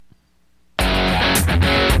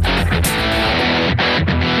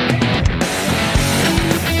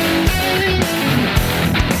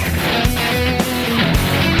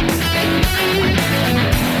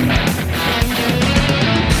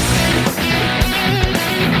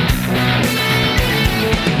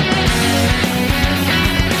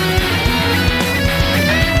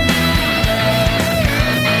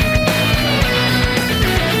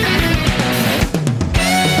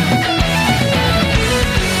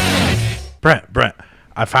Brent,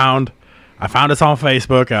 I found us on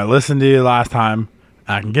Facebook. I listened to you last time.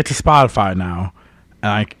 And I can get to Spotify now,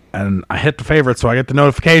 and I hit the favorites, so I get the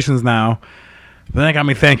notifications now. But then it got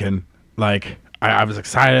me thinking. Like, I was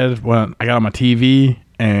excited when I got on my TV,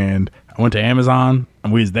 and I went to Amazon,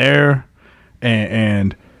 and we was there,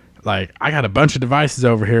 and like, I got a bunch of devices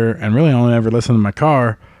over here, and really only ever listen in my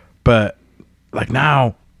car. But like,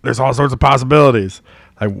 now there's all sorts of possibilities.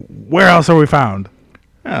 Like, where else are we found?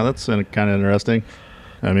 Yeah, that's kind of interesting.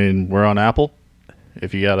 I mean, we're on Apple.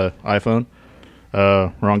 If you got an iPhone,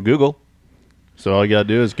 we're on Google. So all you got to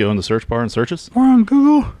do is go in the search bar and search us. We're on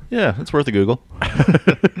Google. Yeah, it's worth a Google.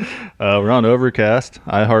 We're on Overcast,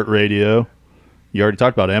 iHeartRadio. You already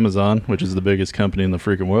talked about Amazon, which is the biggest company in the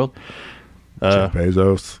freaking world. Jeff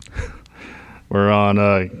Bezos. We're on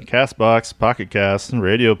CastBox, Pocket Cast,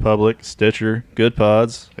 Radio Public, Stitcher, Good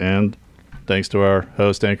Pods, and thanks to our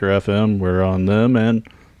host, Anchor FM, we're on them and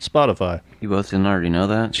Spotify. You both didn't already know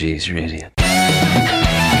that? Jeez, you're idiot.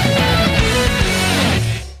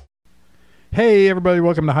 Hey, everybody.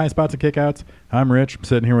 Welcome to High Spots and Kickouts. I'm Rich. I'm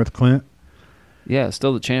sitting here with Clint. Yeah,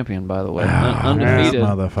 still the champion, by the way. Yes, Undefeated.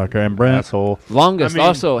 motherfucker. And Brent. Asshole. Longest. I mean,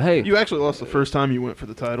 also, hey. You actually lost the first time you went for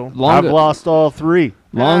the title. I've lost all three.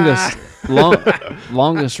 Longest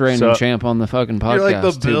reigning champ on the fucking podcast, like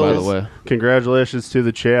the too, by the way. Congratulations to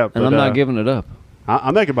the champ. And I'm not giving it up.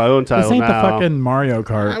 I'm making my own title This ain't now. the fucking Mario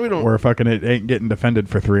Kart where fucking it ain't getting defended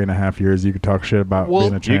for 3.5 years. You could talk shit about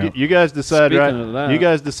being a champ. You guys decide Speaking You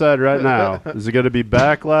guys decide right now. Is it going to be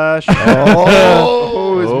Backlash?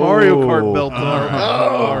 His Mario Kart belt on.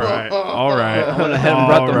 All right. I went ahead and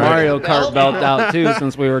brought the Mario Kart belt out, too,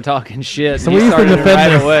 since we were talking shit. So we we used to started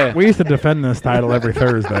defend right away. We used to defend this title every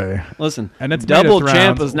Thursday. Listen, And it's double made its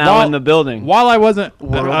champ rounds. is now in the building. While I wasn't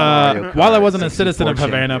Mario a citizen of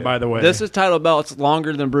Havana, by the way. This is title belt's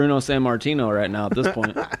longer than Bruno San Martino right now at this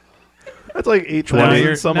point. That's like 8 20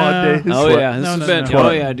 and some odd days. Oh, yeah. This has been, no.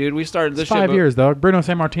 oh, yeah, dude. We started this It's 5 shit. years, though. Bruno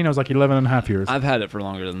San Martino's like 11 and a half years. I've had it for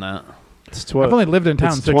longer than that. It's I've only lived in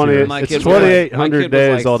town 6 20 years. My It's kid 2,800 days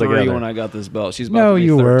was like altogether. 3 when I got this belt. She's about No, to be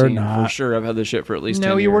you were 13. not. For sure, I've had this shit for at least 10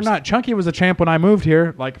 No, years. you were not. Chunky was a champ when I moved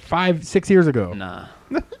here, like 5-6 years ago. Nah.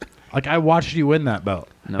 Like, I watched you win that belt.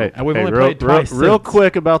 No. Hey, And we've only real, played twice real since.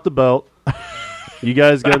 quick about the belt. You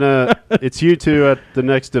guys gonna? It's you two at the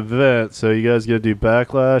next event. So you guys gonna do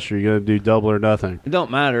Backlash or you gonna do Double or Nothing? It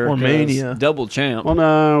don't matter. Or 'cause Mania. Double champ. Well,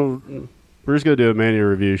 no. We're just gonna do a Mania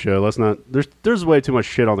review show. Let's not. There's way too much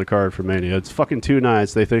shit on the card for Mania. It's fucking 2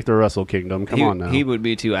 nights. They think they're Wrestle Kingdom. Come on now. He would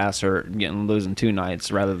be too ass hurt losing 2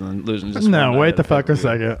 nights rather than losing just No, one wait night the at fuck a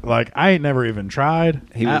pay-per-view. second. Like, I ain't never even tried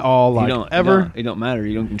He at would- all, you like, don't- ever. It don't matter.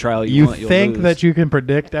 You don't try all you You want. You'll think lose. that you can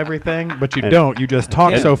predict everything, but you And- don't. You just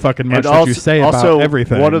talk and- so fucking much and that you say also, about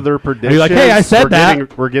everything. One of their And predictions. you're like, hey, I said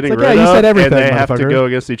that. We're getting It's like, rid yeah, you of, said everything, and they have to motherfucker. go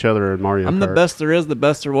against each other in Mario I'm the Kart. best there is, the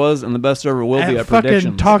best there was, and the best there ever will be And at fucking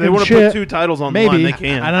predictions. talking They want to shit. put 2 titles on the Maybe. line. They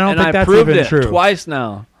can. And I don't and think I that's proved even it true. twice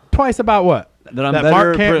now. Twice about what? That I'm that better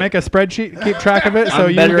Mark at can't pre- make a spreadsheet, keep track of it, so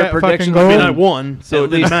I'm you better get at fucking predictions. I gold. mean, I won, so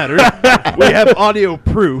At it didn't matter. We have audio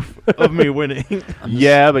proof of me winning.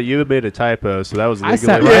 Yeah, but you made a typo, so that was I legally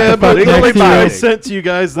sat right. right Yeah, the but fuck legally next to I you. sent to you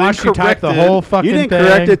guys. Then Watch you type the corrected. whole fucking You didn't thing.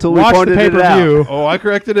 correct it till we Watch pointed the it out. pay-per-view. Oh, I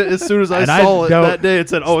corrected it as soon as I And I saw it don't- that day. It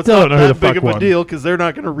said, "Oh, it's still not don't know who that the fuck big of a won. deal because they're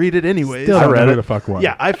not going to read it anyways." Still I don't read know who it. the fuck won.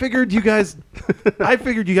 Yeah, I figured you guys. I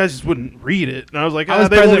figured you guys just wouldn't read it, and I was like, I was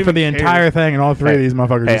they won't present for even the care. entire thing, and all 3 of Hey, these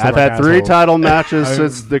motherfuckers. Hey, just I've look like had 3 assholes. title matches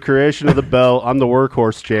since the creation of the belt. I'm the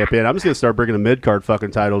workhorse champion. I'm just gonna start bringing a mid card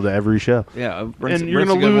fucking title to every show. Yeah, And you're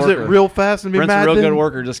going to lose it real fast and be Brent's mad. a real then? good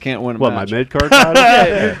worker, just can't win a What, my match. mid card title? Yeah,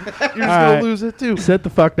 you're just All going right. to lose it too. Sit the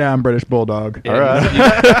fuck down, British Bulldog. All right.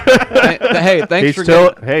 Hey, thanks He's for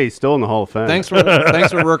still, he's still in the Hall of Fame. thanks for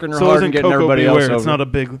working So hard isn't and getting Coco everybody Beware. else over. It's not a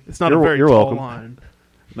big. It's not You're- a very you're tall welcome. line.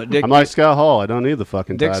 But Dick, I'm like Scott Hall. I don't need the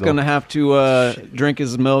fucking Dick's title. gonna have to drink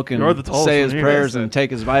his milk and You're the tallest say one his here, prayers that's and it. take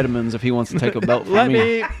his vitamins if he wants to take a belt from Let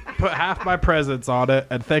me put half my presence on it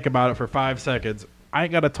and think about it for 5 seconds. I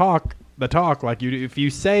ain't got to talk the talk like you do. If you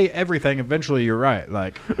say everything, eventually you're right.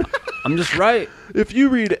 Like, I'm just right. If you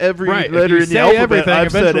read every Right, if letter you in the say alphabet, everything,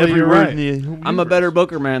 I've said eventually every you're word right. in the. I'm a better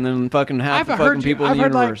booker man than fucking half the fucking people in the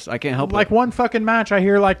universe. I can't help like it. one fucking match, I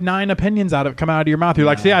hear like 9 opinions come out of your mouth. You're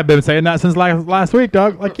like, see, I've been saying that since last week,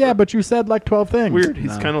 dog. Like, yeah, but you said like 12 things. Weird.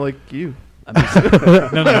 He's No. kind of like you.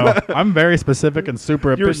 No. I'm very specific and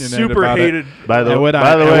super You're opinionated super about hated. it. By the And when way,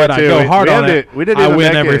 I too, go hard we on didn't- it, we didn't I even win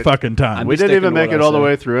make every it- fucking time. I'm We just didn't even sticking to make what it I all the said.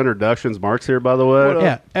 way through introductions. Mark's here, by the way.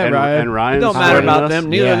 Yeah, and Ryan. And Ryan's It don't matter joining about us. them.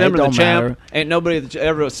 Neither Yeah, of them it are the don't champ. matter. Ain't nobody that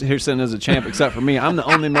ever here sitting as a champ except for me. I'm the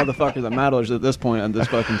only motherfucker that matters at this point at this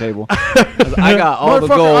fucking table. 'Cause I got all the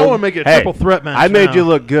Motherfucker, I want to gold. make it a Hey, triple threat match. I made now. you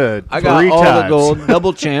look good. I got 3 all times. the gold.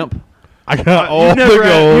 Double champ.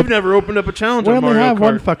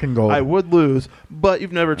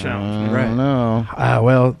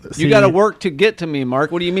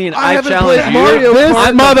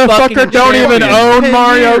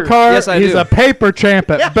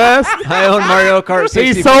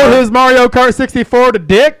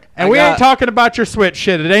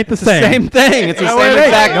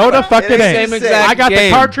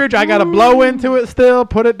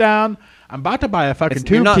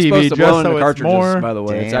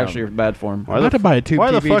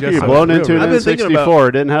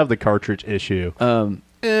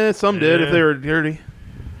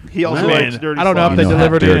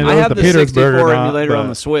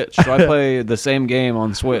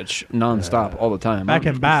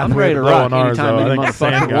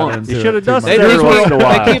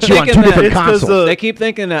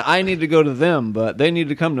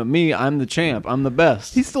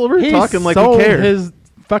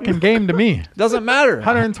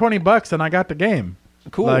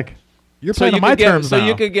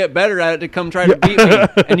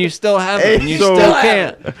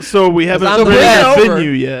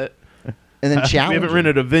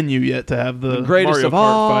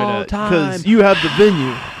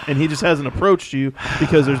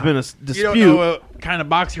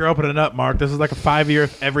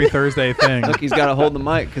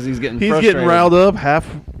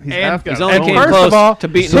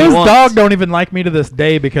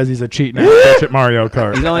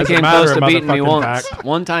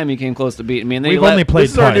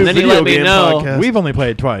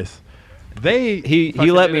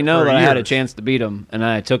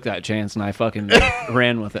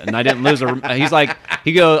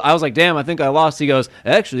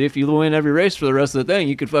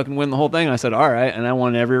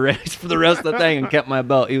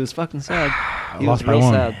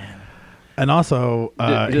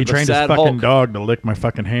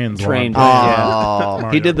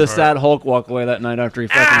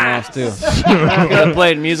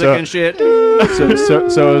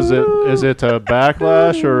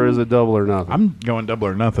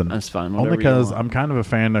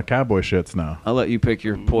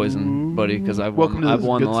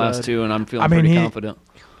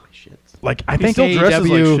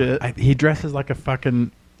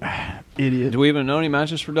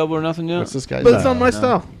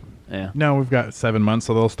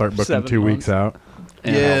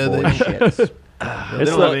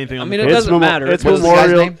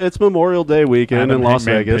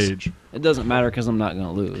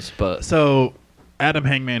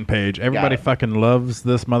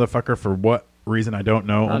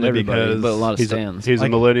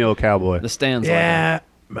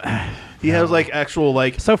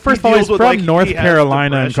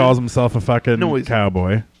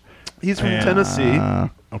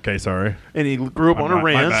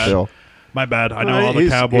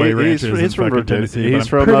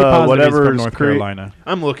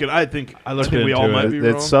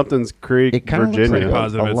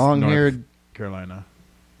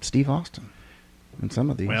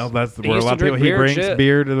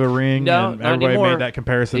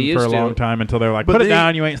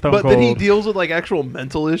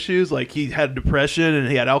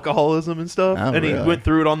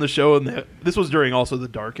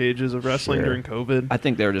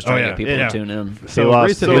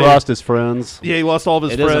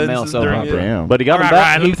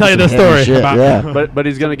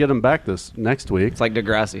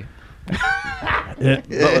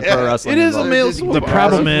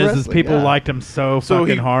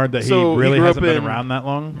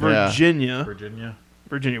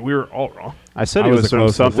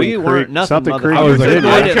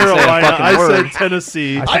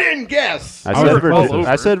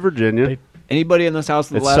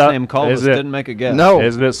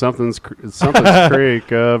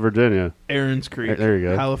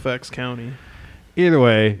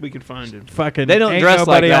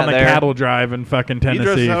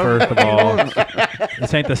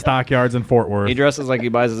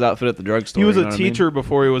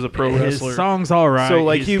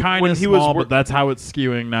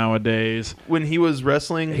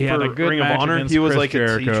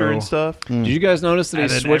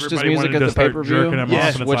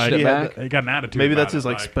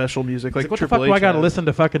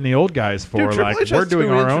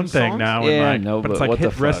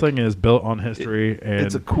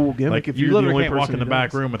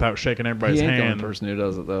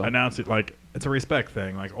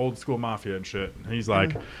 Mafia and shit. And he's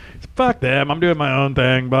like, fuck them. I'm doing my own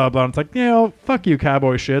thing, blah, blah. And it's like, fuck you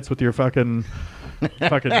cowboy shits with your fucking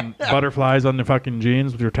butterflies on your fucking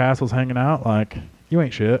jeans with your tassels hanging out. Like, you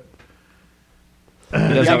ain't shit. He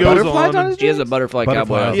does He have goes butterflies on on his He has a butterfly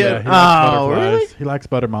cowboy Butterflies, outfit. Yeah. he likes Oh, butterflies. really? He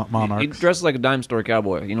likes monarchs. He dresses like a dime store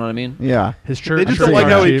cowboy. You know what I mean? Yeah. His shirt. They just shirts don't like are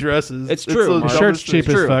how he cheap. dresses. It's true, the Mark. His dumbest shirt's thing. cheap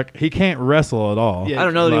as True. fuck. He can't wrestle at all. Yeah. I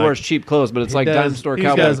don't know that he Like, wears cheap clothes, but it's he like does- dime store he's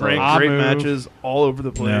cowboy got clothes. great Great move. matches all over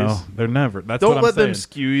the place. No, they're never. That's Don't what I'm let them saying.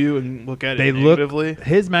 skew you and look at They it look. negatively.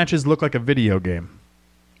 His matches look like a video game.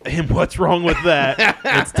 And what's wrong with that?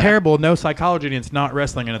 It's terrible. No psychology, and it's not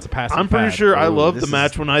wrestling, and it's a passive. I'm pretty fad. sure I Ooh, loved this the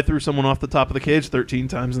match when I threw someone off the top of the cage 13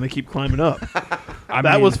 times and they keep climbing up. I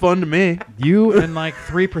That mean, was fun to me. you and like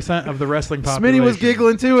 3% of the wrestling population. Smitty was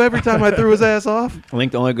giggling too every time I threw his ass off. I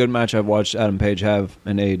think the only good match I've watched Adam Page have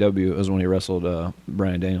in AEW was when he wrestled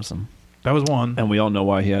Bryan Danielson. That was one. And we all know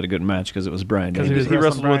why he had a good match because it was Bryan 'Cause he Danielson. was He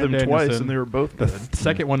wrestled with Bryan him twice Danielson. and they were both The good.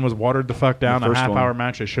 second one was watered the fuck down. The A first half-hour one.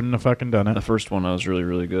 match. They shouldn't have fucking done it. The first one was really,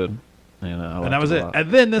 really good. And, I liked And that was a it. lot.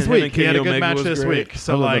 And then this And him week, and he had a Kenny good Omega match was this great. week.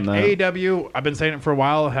 So, Other like, than that- AEW, I've been saying it for a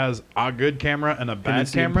while, has a good camera and a And bad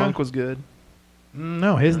CM camera. Punk was good.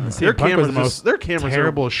 No, his and Their CM Punk was cameras the just- most their cameras are-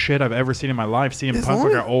 terrible shit I've ever seen in my life. CM It's Punk's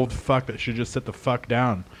like only- an old fuck that should just sit the fuck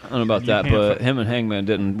down. I don't know about You that, can't but fuck- him and Hangman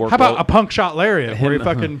didn't work How about well. a Punk shot lariat where he Him-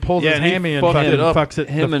 fucking pulls Yeah, his and he hammy and fucked fucking it up. fucks it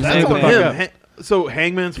Him the and fuck That's Hangman- on the fuck him. up. So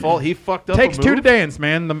Hangman's fault. He fucked up. Takes a two move. to dance,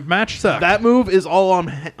 man. The match sucks. That move is all on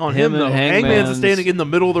him Him and though. Hangman's Hangman's- standing in the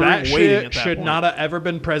middle of the that ring waiting shit at that should point. not have ever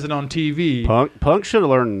been present on TV. Punk should have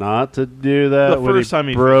learned not to do that The when first time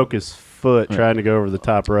he broke his foot trying to go over the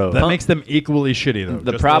top rope. That makes them equally shitty, though. The just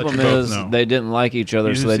to let problem you both is know. they didn't like each other,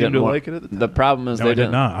 You so just they seemed didn't to want. like it at the time. The problem is No, they I did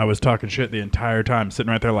didn't. not. I was talking shit the entire time,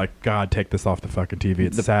 sitting right there like, God, take this off the fucking TV.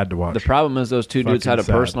 It's sad to watch. The problem is those two dudes Fucking had a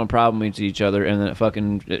sad. personal problem with each other, and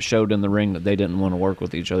then it showed in the ring that they didn't want to work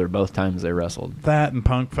with each other both times they wrestled. that and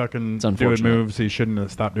Punk fucking It's doing unfortunate. moves he shouldn't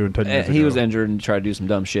have stopped doing 10 years ago. He was injured and tried to do some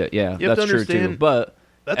dumb shit. Yeah, You have that's to true too. understand- But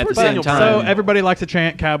That's at where the same Daniel time, So everybody likes to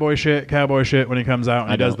chant cowboy shit when he comes out and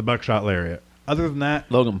I he does don't. the buckshot lariat. Other than that,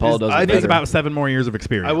 Logan Paul does it I think it's better. about 7 more years of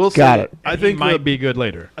experience. I will say, Got it. I He think might be good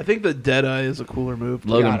later. I think the Deadeye is a cooler move.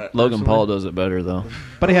 Logan Got it. Logan Paul Personally. does it better though.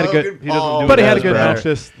 But he had a good. Logan He doesn't Paul do But he had a does good better. match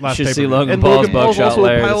this last You should see pay-per-view. Logan And Paul's Logan Paul's buckshot also a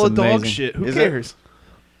Larry. pile It's of dog amazing. shit. Who Is it? cares?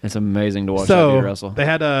 It's amazing to watch that dude So wrestle. they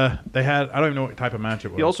had I don't even know what type of match it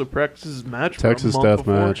was. He also practices match for Texas a month Death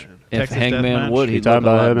before. Match. If Texas Hangman Deathmatch. would, You he'd talking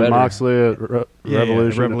look a about lot him better. and Moxley at Yeah,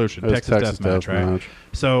 Revolution? Revolution. It was Texas Deathmatch, right?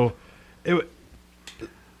 So,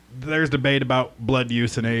 there's debate about blood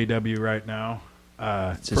use in AEW right now.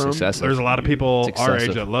 It's just excessive. There's a lot of people It's our age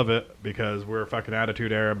excessive. that love it because we're fucking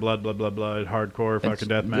attitude era, blood, hardcore, fucking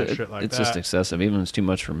deathmatch, shit like it's that. just excessive. Even it's too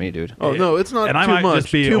much for me, dude. Oh no, it's not And I too might much.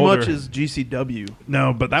 just be Too older. much is GCW.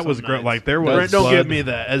 No, but that was Some great. nights. Like there was Brent, don't blood, give me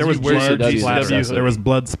that. As there was you blood GCW splatter. excessive. There was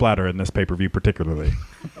blood splatter in this pay per view, particularly.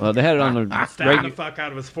 Well, they had it on the Stabbing the fuck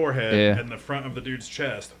out of his forehead Yeah. and the front of the dude's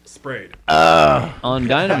chest, sprayed. on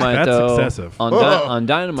Dynamite That's though. excessive. On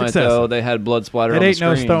Dynamite It's though, excessive. they had blood splatter It on ain't the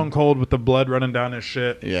no screen. Stone Cold with the blood running down his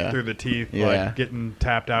shit Yeah. through the teeth, Yeah. like getting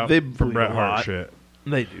tapped out They from bleed Bret a Hart lot. shit.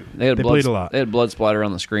 They do. They had They blood, bleed a lot. They had blood splatter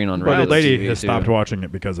on the screen on But the regular lady TV has too. stopped watching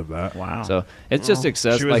it because of that. Wow. So it's just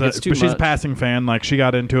excessive. She was Like it's too but she's a much. passing fan. Like she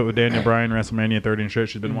got into it with Daniel Bryan WrestleMania 30 and shit.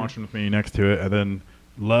 She's been watching with me next to it, and then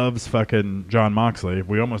loves fucking John Moxley.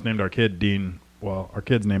 We almost named our kid Dean. Well, our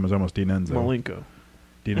kid's name was almost Dean Enzo. Malenko.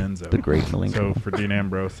 Dean Enzo. The great Malenko. So for Dean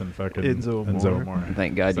Ambrose and fucking Enzo Enzo Amore. Amore.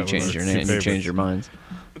 Thank God That you was changed our your two name. You favorites. changed your minds.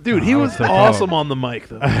 Dude, he I was was so awesome tall. on the mic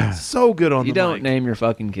though. So good on You the don't mic. name your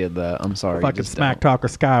fucking kid that. I'm sorry. you Fucking just smack don't. talker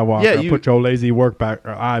Skywalker. Yeah, you- Put your lazy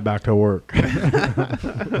eye back to work.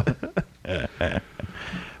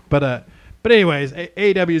 But anyways,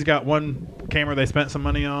 AEW's got one camera they spent some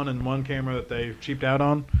money on and one camera that they cheaped out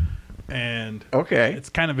on, and Okay. it's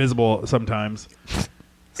kind of visible sometimes.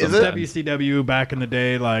 Is it? WCW back in the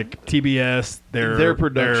day, like TBS, Their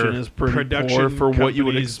production is pretty poor for what you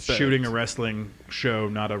would companies expect. shooting a wrestling show,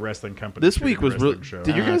 not a wrestling company. This shooting week a was really. wrestling show.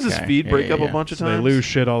 Did your guys' Okay. feed break Yeah, up yeah, a bunch of So times? they lose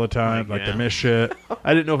shit all the time, like yeah. they miss shit,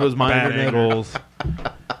 I didn't know if it was mine bad or not. angles.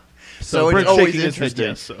 So it's Brent's always shaking his head interesting.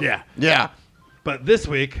 yes, so. Yeah. Yeah. But this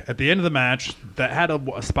week, at the end of the match, that had a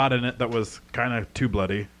spot in it that was kind of too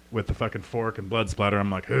bloody with the fucking fork and blood splatter. I'm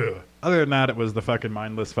like, ugh. Other than that, it was the fucking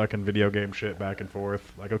mindless fucking video game shit back and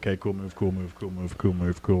forth. Like, okay, cool move, cool move, cool move, cool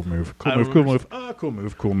move, cool move, cool I move, don't cool move, cool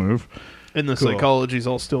move, cool move. And the Cool. psychology's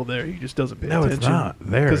all still there. He just doesn't pay No, attention. it's not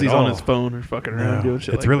there because at he's on all. his phone or fucking around No, doing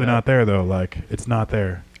shit. it's like really that. not there though. Like, it's not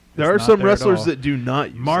there. There It's are not some there at wrestlers all. that do not.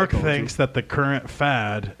 Use Mark psychology. thinks that the current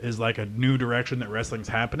fad is like a new direction that wrestling's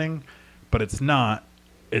happening, but it's not.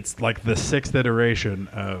 It's like the 6th iteration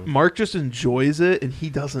of Mark just enjoys it, and he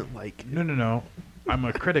doesn't like it. No. I'm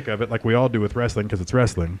a critic of it, like we all do with wrestling, because it's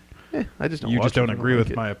wrestling. I just don't. You watch just don't it. I agree with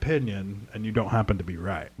like my opinion, and you don't happen to be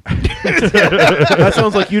right. That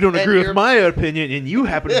sounds like you don't And agree with you're- my opinion, and you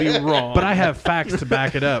happen to be wrong. But I have facts to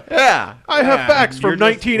back it up. Yeah. I have facts you're from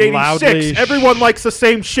just 1986. loudly Everyone likes the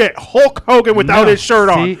same shit. Hulk Hogan without No, his shirt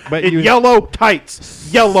see, on, but in you- yellow tights,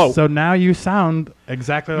 yellow. So now you sound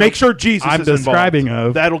exactly Make like sure Jesus I'm is involved. describing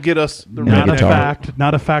of. That'll get us the not a Guitar. fact,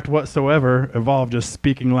 not a fact whatsoever. Evolve just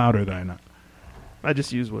speaking louder than I. I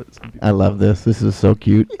just use what some people I love this. This is so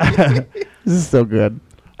cute. This is so good.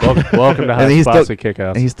 Welcome to High And he's Spots still- and Kickouts.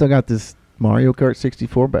 And he's still got this Mario Kart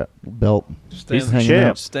 64 belt. Staying, hanging champ.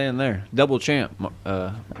 out. staying there. Double champ.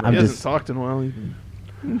 I'm he hasn't just. talked in a while.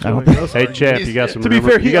 I don't Hey, champ, you got some. To be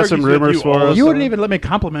fair, he you got some argues with rumors you for all us. the You wouldn't even let me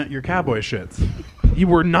compliment your cowboy shits. You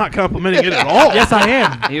were not complimenting it at all. Yes, I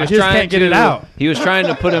am. He I was just trying can't get to, it out. He was trying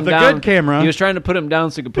to put him The down. good camera. He was trying to put him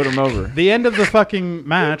down so he could put him over. The end of the fucking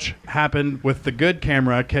match happened with the good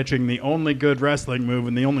camera catching the only good wrestling move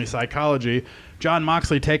and the only psychology. John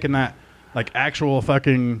Moxley taking that like actual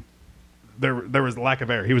fucking. There was lack of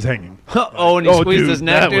air. He was hanging. Oh, and he Oh, squeezed dude, his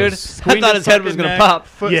neck, that dude. was- I thought his head was Fucking gonna neck, pop.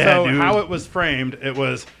 foot- Yeah, so dude. how it was framed, it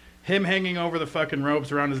was him hanging over the fucking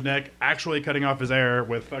ropes around his neck, actually cutting off his air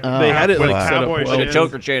with fucking. They had it, with like, set up cowboy well. Like a shins,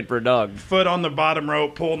 choker chain for a dog. foot on the bottom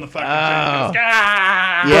rope, pulling the fucking. Oh. chain, goes,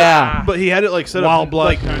 "Ah!" Yeah. But he had it like set While up blood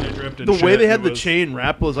like kind of dripped. And the way shit, they had it the was- chain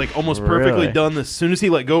wrap was like almost perfectly Really? done. As soon as he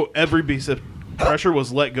let go, every piece of pressure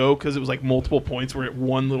was let go because it was like multiple points where at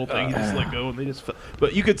one little thing he just let go and they just.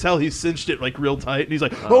 But you could tell he cinched it like real tight and he's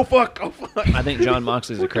like, "Oh fuck, oh fuck." I think John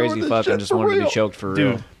Moxley's a We're doing crazy this fuck shit and just for wanted to be real. choked for Dude,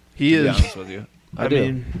 real. he To be is. honest with you, I do.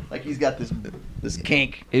 mean, Like he's got this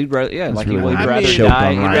kink. He'd rather, yeah, like really he'd nice. rather I mean, die.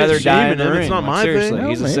 I'm He'd not rather die shaming in the him. ring. It's not Like, my seriously, thing.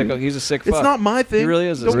 he's No, a sick. man. He's a sick fuck. it's not my thing. He really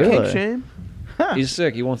is a Don't sick kink Really? shame. He's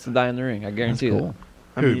sick. He wants to die in the ring. I guarantee That's it. cool.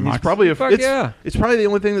 I Dude, mean, he's Mox- probably a. Fuck It's, yeah. it's probably the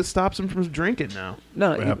only thing that stops him from drinking now.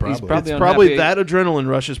 No, Yeah, he's probably. probably It's probably unhappy. that adrenaline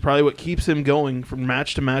rush is probably what keeps him going from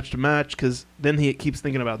match to match to match because then he keeps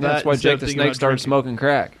thinking about that. That's why instead Jake of the thinking Snake about started drinking. smoking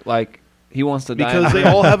crack. Like he wants to die. Because they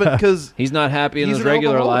all have it. Because He's not happy in He's his an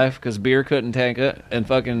regular alcoholic. life because beer couldn't take it, and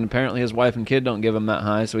fucking apparently his wife and kid don't give him that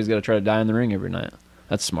high, so he's got to try to die in the ring every night.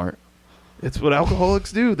 That's smart. it's what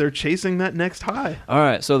alcoholics do. They're chasing that next high. All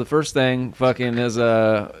right, so the first thing fucking is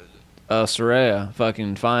Saraya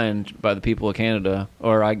fucking fined by the people of Canada,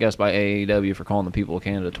 or I guess by AEW for calling the people of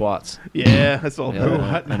Canada twats. Yeah, that's all. Yeah,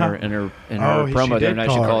 what in now? her Oh, she promo the other did night,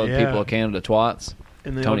 call she her, called the yeah. people of Canada twats.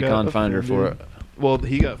 And they all Tony got Khan fined her for it. offended. Well,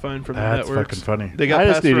 he got fined from the That's networks. fucking funny. They got I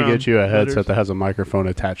just passed need to around get you a headset letters. that has a microphone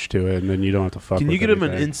attached to it, and then you don't have to fuck Can with you get him an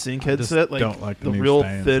anything. in-sync I just headset, like don't like the the new real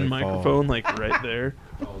stands, thin they fall. microphone, like right there?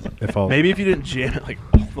 If all, Maybe if you didn't jam it like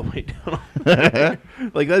all the way down,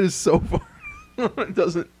 like that is so far. It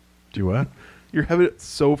doesn't. do what? You're having it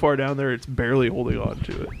so far down there, it's barely holding on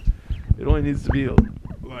to it. It only needs to be.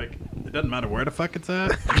 Like it doesn't matter where the fuck it's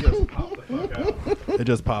at. It just pops the fuck out. It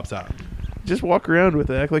just pops out. Just walk around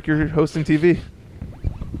with it. Act like you're hosting TV.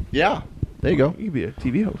 Yeah. There you go. You could be a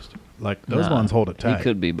TV host. Like those Nah, ones hold it he tight.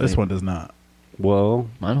 could be, but This he- one does not. Well,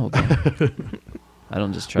 Mine holds on. I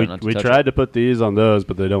don't just try we, not to we touch tried it. to put these on those,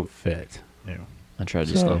 but they don't fit. Ew. I tried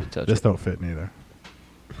just So, not to touch This it. don't fit neither.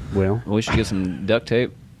 Well, We should get some duct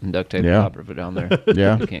tape and duct tape Yeah. the top of it down there.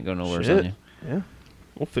 Yeah. You can't go nowhere Shit. on you. Yeah,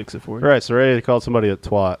 we'll fix it for all you. right. So Ray called somebody a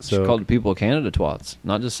twat. She So called the people of Canada twats,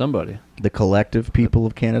 not just somebody. The collective people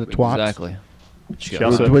of Canada twats. Exactly. She She got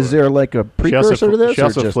also- fined Was for it. there like a she also, precursor to this? she or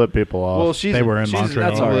also just flipped people off. Well, she's They were in she's Montreal.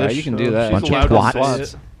 That's all right. English, You can so do that. she's Bunch of allowed to twats. say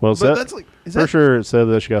it. well, But so that's like is for that sure it said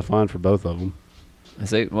that she got fined for both of them.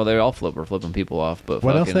 They all were flipping people off. But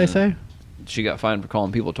What else fucking, they say? She got fined for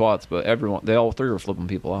calling people twats, but they all three were flipping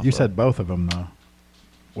people off. You though. said both of them though.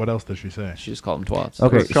 What else did she say? She just called them twats.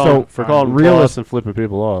 Okay, for calling, so for calling realist- twats and flipping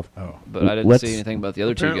people off. Oh, But I didn't Let's- see anything about the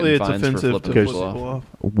other two apparently getting it's fines for offensive flipping to people people off. off.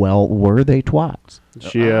 well, were they twats?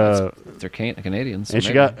 She They're Canadians. so and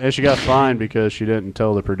she maybe. got fined because she didn't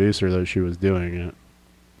tell the producer that she was doing it.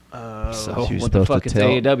 So She was what the supposed to fuck? It's tell-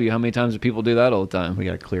 AEW. How many times do people do that all the time? We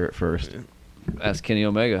got to clear it first. Ask Kenny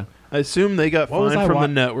Omega. I assume they got What was fined I from wa- the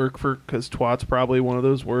network for because twat's probably one of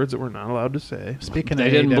those words that we're not allowed to say. speaking They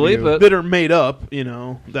of didn't AEW, believe it. That are made up, you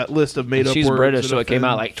know, that list of made up She's words. British, that so it came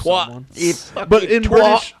out offend like twat. someone. But in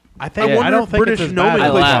British, I think I wonder I don't if think British it's as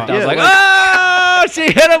nomenclature- bad. I as laughed. I was Yeah, like, like- "Oh, she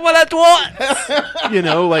hit him with a twat." you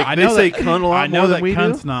know, like I they know say that, cunt a lot I know more that than we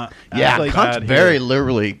cunt's do. not. Yeah, as like cunt's bad very here.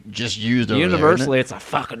 literally just used over Universally, there, it's a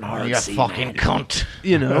fucking hard. isn't it? C, You fucking man. cunt.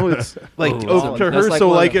 You know, it's like Ooh, oh, to that's her. like So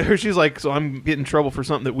one like of- her, she's like, so I'm getting in trouble for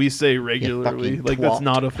something that we say regularly. fucking Like that's twat.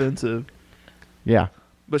 not offensive. Yeah.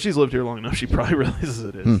 But she's lived here long enough. She probably realizes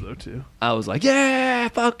it is though too. I was like, yeah,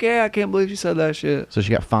 fuck yeah, I can't believe she said that shit. So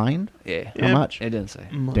she got fined? Yeah. How much? It didn't say.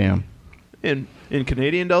 Damn. In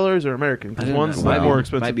Canadian dollars or American? I Because didn't one's know. more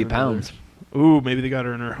expensive. Might be than others. pounds. Ooh, maybe they got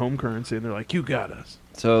her in her home currency, and they're like, "You got us."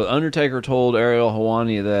 So Undertaker told Ariel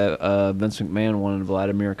Helwani that Vince McMahon wanted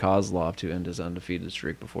Vladimir Kozlov to end his undefeated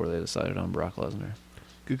streak before they decided on Brock Lesnar.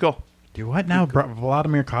 Good call. Dude, what now?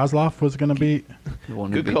 Vladimir Kozlov was going to be... The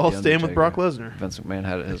one who Good beat call. The Staying with Undertaker. Brock Lesnar. Vince McMahon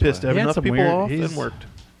had it his Pissed way. He had enough some people weird- off he's- and worked.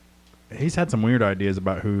 He's had some weird ideas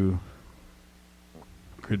about who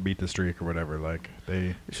could beat the streak or whatever. Like,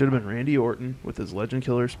 It should have been Randy Orton with his Legend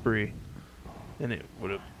Killer spree, and it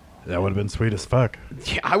would have. that would have been sweet as fuck.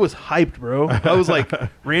 Yeah, I was hyped, bro. I was like,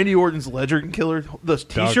 Randy Orton's Legend Killer, the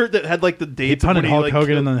T-shirt that had like the He dates. of punted when Hulk like,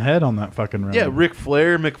 Hogan in killed- the head on that fucking run. Yeah, Ric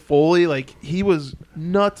Flair, Mick Foley, like he was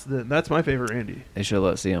nuts. Then that's my favorite Randy. They should have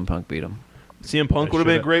let CM Punk beat him. CM Punk They would have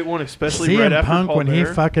been a should've- great one, especially CM right after Punk Paul when Bear.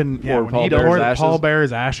 he fucking Poured when Paul he Bear's poured ashes. Paul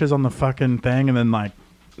Bear's ashes on the fucking thing and then like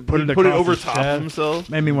put it across over his top chest, of himself.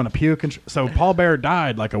 made me want to puke. And so Paul Bear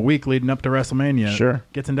died like a week leading up to WrestleMania. Sure.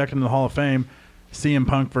 Gets inducted into the Hall of Fame. CM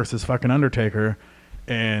Punk versus fucking Undertaker.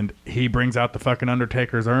 And he brings out the fucking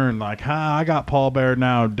Undertaker's urn like, I got Paul Bear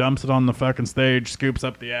now. Dumps it on the fucking stage, scoops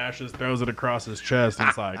up the ashes, throws it across his chest. And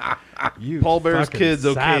it's like, you Paul Bear's fucking kids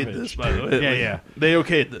okayed savage. this, by the way. Yeah, Like, yeah. they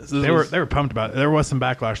okayed this. They were pumped about it. There was some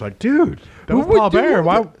backlash like, dude, that Who was would Paul do Bear.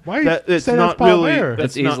 that? Why you That- it's say not that's Paul really- Bear?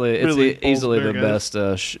 that's It's not easily really Paul's easily Bear, the guys. best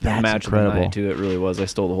That's match of the incredible. night too. It really was. They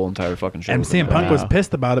stole the whole entire fucking show. And with CM them. Punk was Wow.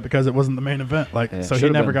 pissed about it because it wasn't the main event. Like, Yeah, so he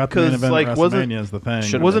should've never been. got the main 'Cause, event like, at wasn't- WrestleMania is the thing.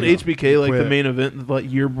 should've Wasn't been. HBK like the Quit. main event like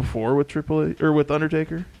year before with Triple H or with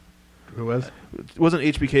Undertaker? Who was? Wasn't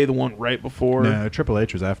HBK the one right before? No, Triple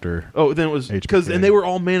H was after. Oh, then it was because HBK. and they were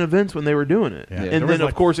all main events when they were doing it, Yeah. There and was, then of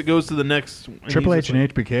like, course it goes to the next. Triple he's H just and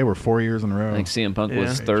HBK were 4 years in a row. I think CM Punk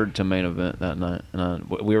was Yeah. third to main event that night, and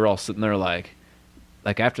we were all sitting there like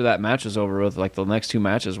after that match was over with, like the next two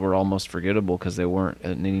matches were almost forgettable because they weren't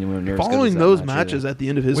anywhere near as good following as that those match matches either. at the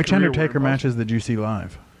end of his Which career were Undertaker impossible. matches did you see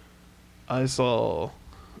live? I saw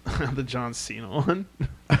the John Cena one.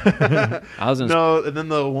 I was in No, and then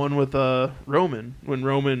the one with Roman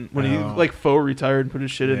when he Oh. like faux retired and put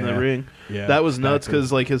his shit in the Yeah. ring. Yeah, That was nuts backwards.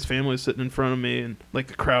 because like his family was sitting in front of me and like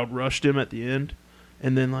the crowd rushed him at the end,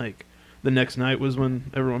 and then like the next night was when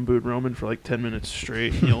everyone booed Roman for like 10 minutes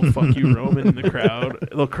straight and yelled "fuck you, Roman" in the crowd.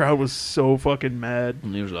 The crowd was so fucking mad.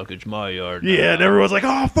 And he was like, "It's my yard." Yeah, and everyone's like,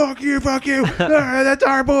 "Oh, fuck you, Ah, that's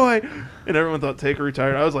our boy." And everyone thought Taker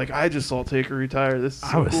retired. I was like, I just saw Taker retire. This is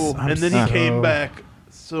I so was- cool. I'm And then he so- came back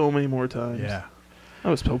so many more times. Yeah. I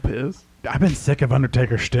was so pissed. I've been sick of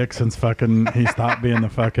Undertaker shtick since fucking he stopped being the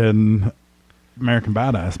fucking American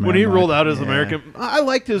Badass, man. When he Like, rolled out as yeah. American, I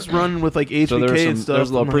liked his run with like HBK So there and was stuff. there's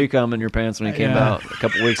a little I'm like, pre-cum in your pants when he came Yeah. out a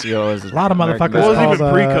couple weeks ago. As A lot of American motherfuckers it wasn't call even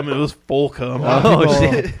the- pre-cum; it was full cum. Oh, people-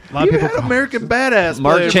 shit. A lot of You people had call- American Badass.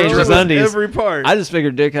 Mark play, changed bro. his It was undies. every part. I just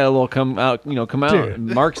figured Dick had a little come out. Dude.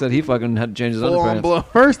 Mark said he fucking had to change his full on underpants. blow.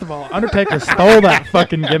 First of all, Undertaker stole that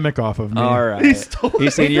fucking gimmick off of me. All right. He stole He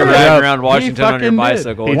it. seen you He riding drove- around Washington on your fucking did.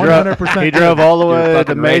 bicycle. He He One drove, 100% he drove all the Your way to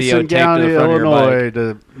fucking radio Mason taped to the County, front of your Illinois.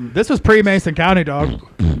 To This was pre-Mason County, dog.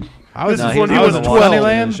 I was, This No, is when he he was was 12.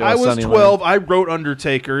 Sunnyland. I was Sunnyland. 12. I wrote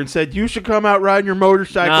Undertaker and said, "You should come out riding your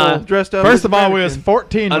motorcycle Nah. dressed up." First as of all, we was American."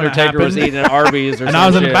 14 when it Undertaker was happened. eating at Arby's or And I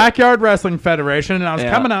was in some the shit. Backyard Wrestling Federation, and I was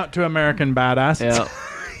Yeah. coming out to American Badass. Yeah.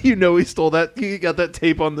 You know, he stole that. He got that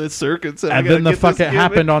tape on the circuit. Said, "I And gotta then the get fuck this it gimmick."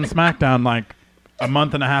 happened on SmackDown like a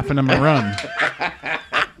month and a half into my run.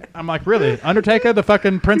 I'm like, really? Undertaker, the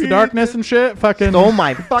fucking Prince of Darkness and shit? Fucking stole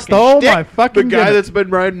my fucking stole shtick. my The fucking guy gimmick. that's been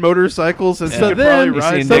riding motorcycles and So could then- probably He's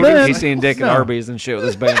ride. seen, So Dick, then- he's seen Dick at no. Arby's and shit with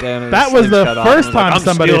his bandana. and That his was the slingshot on. first I'm like, time I'm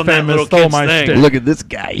somebody stealing that famous little stole kid's my thing. shtick. Look at this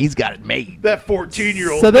guy. He's got it made. That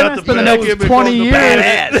 14-year-old. So then got I the spent the bad next gimmick 20 on the years-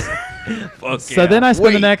 badass. Fuck So yeah. then I spent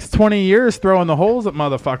the Wait. next 20 years throwing the holes at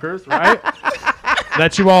motherfuckers, right?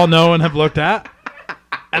 That you all know and have looked at.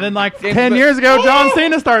 And then like 10 years ago, John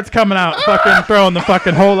Cena starts coming out, fucking throwing the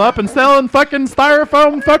fucking hole up and selling fucking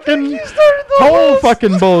styrofoam fucking hole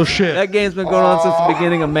fucking bullshit. That game's been going on since the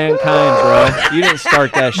beginning of mankind, bro. You didn't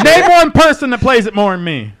start that shit. Name one person that plays it more than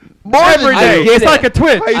me. Every I day. get It's it. like a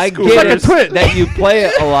Twitch. I It's get like a it Twitch. that you play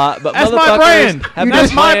it a lot, but That's my motherfuckers brand. have That's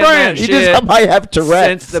been my playing brand. that You You shit just might have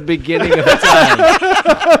Tourette's. since the beginning of time.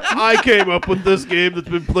 I came up with this game that's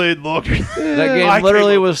been played longer. That game I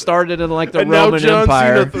literally came up- was started in like the and now Roman John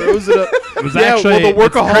Empire. Cena throws it up. It was yeah, actually- well, the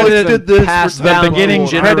it's workaholics credited did this passed for down the beginning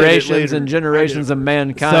through credited generations later. and generations of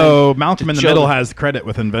mankind. So Malcolm in the Middle children. has credit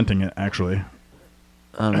with inventing it, actually.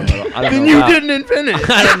 I don't know. I don't Then know you about, didn't invent it.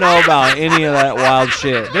 I don't know about any of that wild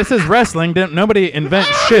shit. This is wrestling. Didn't nobody invent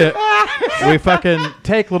shit. We fucking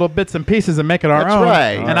take little bits and pieces and make it our That's own.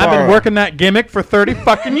 right. And I've been Borrow. working that gimmick for 30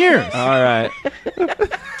 fucking years. All right.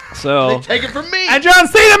 So Take it from me. And John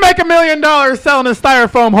Cena make $1 million selling his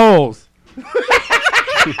styrofoam holes.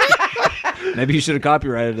 Maybe you should have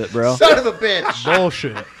copyrighted it, bro. Son of a bitch.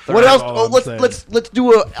 Bullshit. What That's else? all Oh, I'm let's saying. let's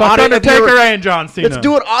do a Fuck audit of Undertaker your, and John Cena. Let's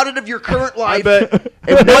do an audit of your current life. bet.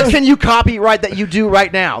 And what can you copyright that you do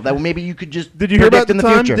right now that maybe you could just Did you hear about predict the in the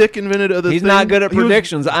time future? Dick invented other He's things? not good at He was-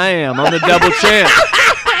 predictions. I am. I'm the double champ.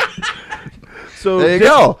 So There you Dick,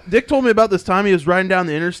 go. Dick told me about this time he was riding down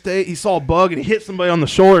the interstate. He saw a bug and he hit somebody on the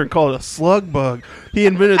shoulder and called it a slug bug. He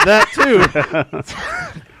invented that too.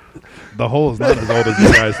 The hole is not as old as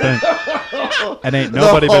you guys think. And ain't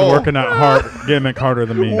nobody been hole. working that hard gimmick harder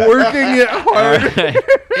than me. Working it hard.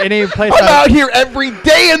 Any place I'm out here every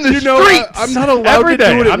day in the streets. I'm not allowed every to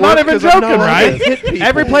day. do it at I'm not work even 'cause I'm not joking, allowed to right? hit people.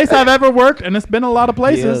 Every place I've ever worked, and it's been a lot of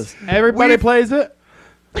places. Yes. Everybody plays it.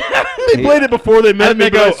 They played it before they met And me, they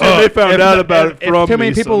go, but they found if- out about it if from too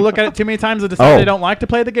many me, people so- look at it too many times and decide Oh. they don't like to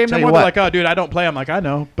play the game Tell no you more. They're what. like, oh, dude, I don't play. I'm like, I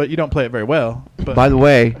know, but you don't play it very well. But By the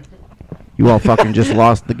way, you all fucking just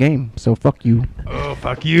lost the game, so fuck you. oh,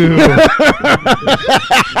 fuck you.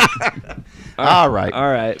 All right.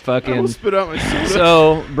 All right, I fucking. will spit out my soda.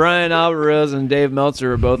 So Brian Alvarez and Dave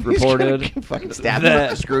Meltzer both reported fucking stab that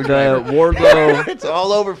the the screwdriver. Wardlow, It's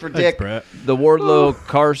all over for Thanks, Dick. Brett. the Wardlow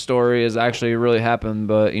car story has actually really happened,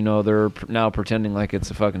 but you know they're now pretending like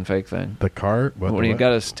it's a fucking fake thing. The cart? What, When he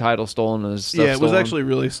got his title stolen and his stuff Yeah, it was stolen, actually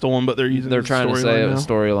really stolen, but they're using they're the trying to say storyline it now. was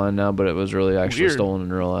storyline now, but it was really actually Weird. stolen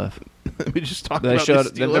in real life. We just talked They about showed. they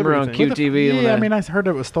steal Remember on everything. QTV? when Yeah, I they- mean, I heard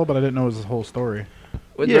it was stole, but I didn't know it was his whole story.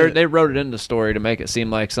 Well, Yeah. they wrote it in the story to make it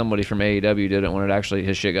seem like somebody from AEW did it when it actually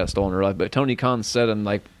his shit got stolen in real life. But Tony Khan said in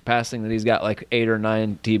like passing that he's got like 8 or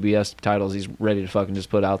 9 TBS titles he's ready to fucking just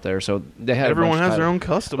put out there. So they had Everyone a bunch has of their titles. own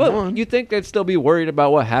custom But one. you'd think they'd still be worried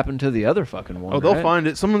about what happened to the other fucking one. Oh, they'll right? find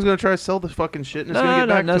it. Someone's gonna try to sell the fucking shit, and it's gonna No, get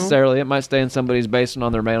not back to necessarily. It might stay in somebody's basement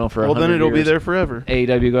on their mantle for them. Well, then 100 it'll be years. there forever.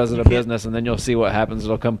 AEW goes out of business, and then you'll see what happens.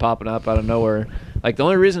 It'll come popping up out of nowhere. Like, the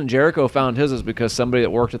only reason Jericho found his is because somebody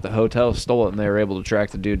that worked at the hotel stole it, and they were able to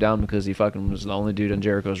track the dude down because he fucking was the only dude in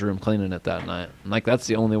Jericho's room cleaning it that night. And, like, that's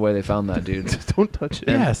the only way they found that dude. Just don't touch it.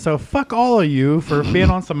 Yeah, so fuck all of you for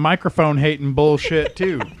being on some microphone hating bullshit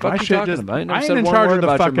too. Fuck My you shit talking just, about? You never I ain't said in one charge word of the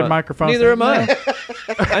about your fucking mi- microphone. Neither am I.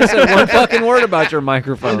 I said one fucking word about your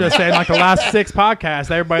microphone. I'm just saying, like the last 6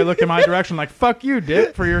 podcasts, everybody look in my direction like, fuck you,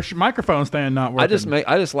 Dick, for your microphone stand not working.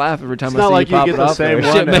 I just laugh every time It's I not see like you you pop get it the off same there.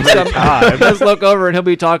 one Shit makes every some- time. I just look over and he'll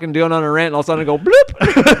be talking, doing on a rant, and all of a sudden I go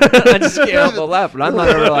bloop. I just can't help but laugh. But I'm not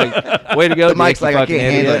ever like, way to go, The mic's Dick, you like, I fucking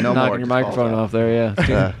can't handle idiot, it no knocking more. your Just microphone falls off there.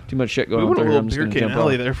 Yeah, too much shit We going on went a through here. I'm little just beer gonna can jump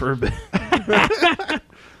alley off. there for a bit.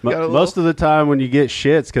 Got a Most of the time when you get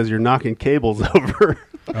shits because you're knocking cables over.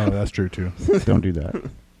 Oh, that's true too. Don't do that.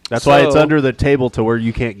 That's why it's So- under the table to where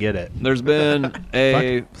you can't get it. There's been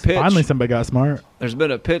a pitch. Finally, somebody got smart. There's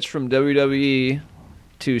been a pitch from WWE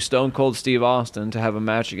to Stone Cold Steve Austin to have a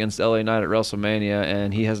match against LA Knight at WrestleMania,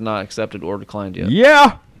 and he has not accepted or declined yet.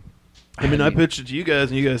 Yeah, I mean, I pitched it to you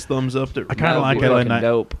guys, and you guys thumbs up. I kind That of would like be LA fucking Knight.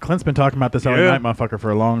 dope. Clint's been talking about this LA Yeah. Knight motherfucker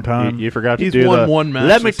for a long time. You forgot to He's do won the, one match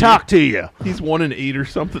Let me this year. talk to you. He's 1-8 or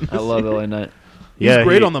something. I love LA Knight. He's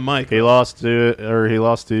great he- on the mic. He lost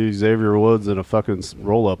to Xavier Woods in a fucking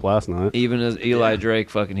roll up last night. Even as Eli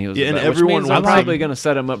Drake, fucking he was. Yeah, the and best, everyone which means I'm was- probably going to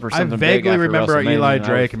set him up for I something big vaguely after remember WrestleMania, Eli and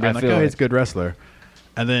Drake and being I like, feel "Oh, he's a good wrestler,"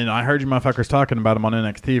 and then I heard you motherfuckers talking about him on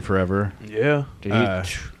NXT forever. Yeah. Dude,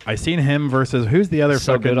 I seen him versus who's the other he's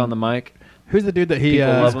so fucking good on the mic. who's the dude that he People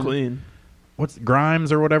love He's him. clean. what's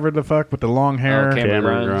Grimes or whatever the fuck with the long hair. Cameron Cameron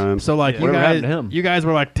Grimes. Grimes. So like Yeah. you Whatever guys, happened to him? you guys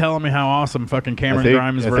were like telling me how awesome fucking Cameron I think,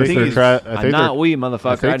 Grimes I versus. think they're he's- try, I think Not they're, we, I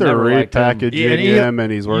motherfucker. think I they're never liked him. repackaging Yeah, and he- him,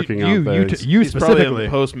 and he's working on things. you He's probably specifically a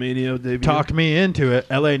post-Mania debut. talked me into it.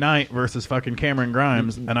 LA Knight versus fucking Cameron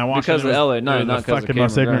Grimes, and I watched Because it. of It was- LA it Knight, was not the 'cause of fucking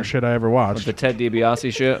most Cameron ignorant Grimes. shit I ever With watched. the Ted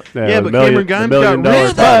DiBiase shit. Yeah, the but million- Cameron Grimes the $1 million got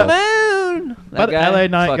rid title. of moon. But That guy? LA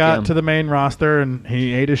Knight Fuck got him. to the main roster and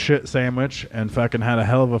he ate his shit sandwich and fucking had a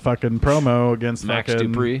hell of a fucking promo against Max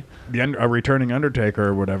fucking Dupree. a returning Undertaker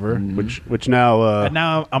or whatever. Which now And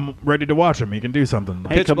now I'm ready to watch him. He can do something.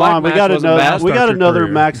 hey, Pitch come Black on, we match got wasn't another bad. we got Start your another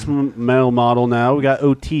career. maximum male model now. We got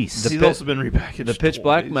Otis. He's also been repackaged. The Pitch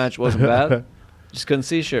Black twice. match wasn't bad. Just couldn't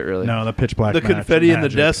see shit really. No, the pitch black. The match, confetti in the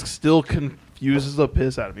magic. desk still confuses the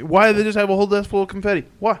piss out of me. Why did they just have a whole desk full of confetti?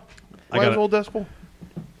 Why? Why gotta- is a whole desk full?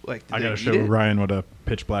 Like, did I they gotta eat show it? Ryan what a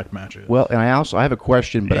pitch black match is. Well, and I have a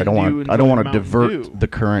question, but I And don't you want I don't enjoy want to Mountain divert Dew. the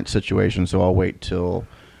current situation, so I'll wait till.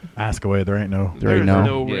 Ask away. There ain't no. There ain't There's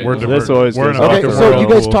no- Yeah. We're This divert- always we're in goes a off Okay, the fucking so world. you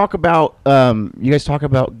guys talk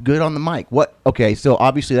about good on the mic. What? Okay, so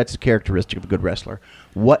obviously that's a characteristic of a good wrestler.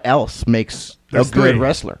 What else makes There's a good three.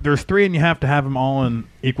 wrestler? There's 3, and you have to have them all in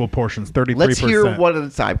equal portions. 33%. Let's hear one at a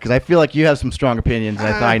time because I feel like you have some strong opinions,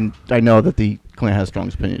 and I know that the Clint has strong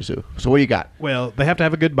opinions too. So what do you got? Well, they have to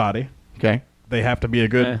have a good body. Okay, they have to be a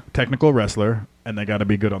good Yeah. technical wrestler, and they got to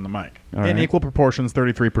be good on the mic. All In right. equal proportions,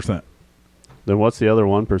 33%. Then what's the other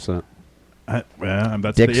 1%?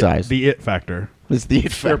 That's Dick the size. the it factor. It's the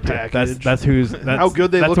Their effect. package. That's who's that's How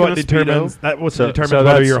good they that's look what in a determines Speedo. that what So- determines so whether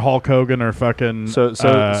that's- you're Hulk Hogan or fucking So that's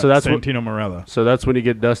what- Santino Morella. So that's when you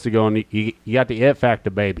get Dusty going, you got the it factor,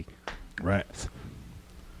 baby. Right.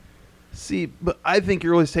 See, but I think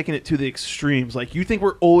you're always taking it to the extremes. Like, you think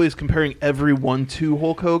we're always comparing everyone to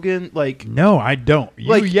Hulk Hogan? Like, No, I don't. You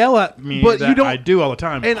Like, yell at me, but that you don't- I do all the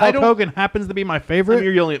time. and Hulk I don't- Hogan happens to be my I mean, favorite,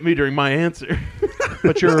 you're yelling at me during my answer.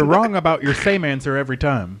 but you're wrong about your same answer every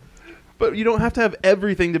time. But you don't have to have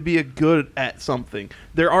everything to be a good at something.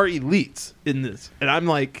 There are elites in this, and I'm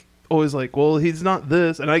like always like, well, he's not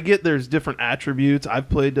this. And I get there's different attributes. I've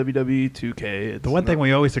played WWE 2K. It's The one thing not-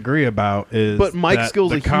 we always agree about is But Mike's that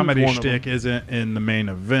skills the a huge comedy one of shtick them. isn't in the main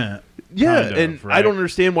event. yeah, kind of, and I right? don't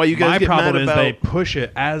understand why you guys My get problem mad is about. they push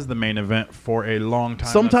it as the main event for a long time.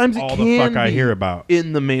 Sometimes That's it all can the fuck be I hear about.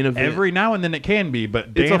 in the main event. Every now and then it can be, but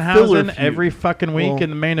It's a filler Danhausen feud. every fucking week Well, in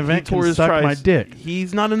the main he event tore can his suck my tries. dick.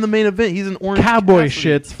 He's not in the main event. He's an Orange Cowboy Cassidy.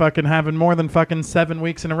 shit's fucking having more than fucking 7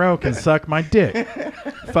 weeks in a row can suck my dick.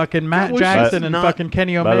 Fucking Matt Cowboy Jackson shit's and not- fucking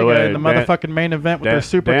Kenny By the Omega way, in the Dan- motherfucking main event with Dan- their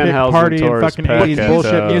super kick Danhausen party and tore his fucking pec 80s at,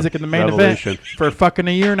 bullshit music in the main Revolution. event for fucking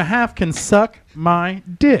a year and a half can suck my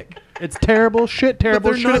dick. It's terrible, shit terrible,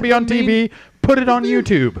 they're shouldn't not be on the main- TV. Put it on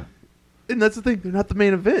YouTube. And that's the thing. They're not the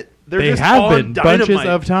main event. They're They just have on been Dynamite. bunches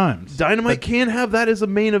of times. Dynamite can have that as a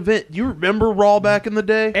main event. You remember Raw back in the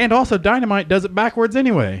day? And also Dynamite does it backwards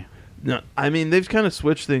anyway. No, I mean they've kind of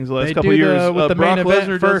switched things the last They couple do years. with the Brock main Lesnar event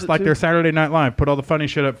does first, it like too. their Saturday Night Live. Put all the funny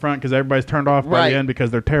shit up front because everybody's turned off by Right. the end because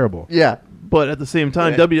they're terrible. Yeah. But at the same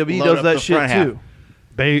time, Yeah, WWE load does up that the shit front half. too.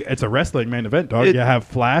 It's a wrestling main event, dog. It- you have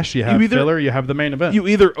Flash, you have either- filler, you have the main event. You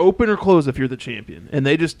either open or close if you're the champion, and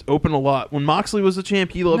they just open a lot. When Moxley was the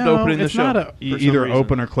champ, he loved no, opening the it's show. not for some either reason.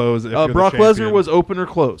 open or close. If you're the Brock champion. Lesnar was open or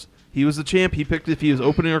close. He was the champ. He picked if he was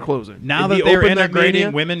opening or closing. Now If that he they're opened that integrating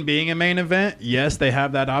Mania- women being a main event, yes, they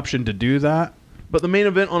have that option to do that. but the main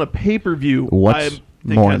event on a pay per view, What's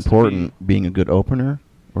more important, being a good opener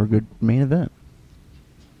or a good main event?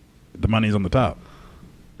 The money's on the top.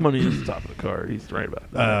 Money is the top of the card. He's right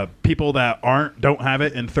about that. People that don't have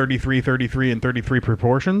it in 33, 33, and 33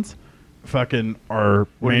 proportions, fucking are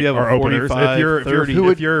What if you have are a openers. 45, If you're 30?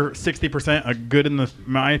 if you're 60% good in the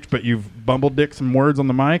mic, but you've bumbled dick some words on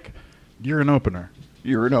the mic, you're an opener.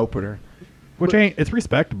 You're an opener. Which ain't it's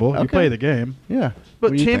respectable. You Okay. play the game. Yeah.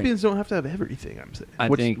 But What do you think? champions don't have to have everything. I'm saying. I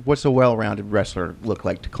think What's a well-rounded wrestler look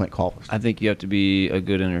like to Clint Colvin? I think you have to be a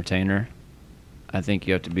good entertainer. I think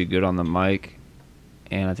you have to be good on the mic,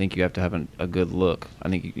 and I think you have to have a good look. I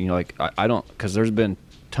think like I don't because there's been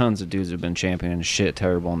tons of dudes who've been champion and shit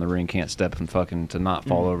terrible in the ring, can't step and fucking to not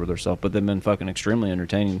fall over themselves, but they've been fucking extremely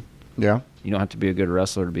entertaining. Yeah. You don't have to be a good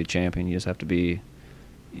wrestler to be a champion. You just have to be.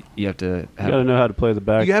 You have to You have. got to know how to play the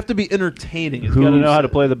back. You have to be entertaining. You got to know how to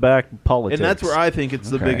play the back politics. And that's where I think it's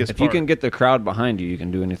the Okay. biggest if you part. can get the crowd behind you, you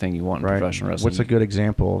can do anything you want in Right. professional wrestling. What's a good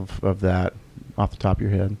example of that off the top of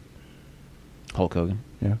your head? Hulk Hogan?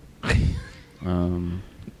 Yeah.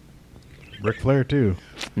 Ric Flair too.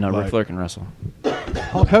 No, Like- Ric Flair can wrestle.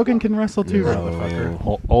 Hulk Hogan can wrestle too,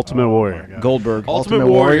 motherfucker. Ultimate Warrior. my God. Goldberg. Ultimate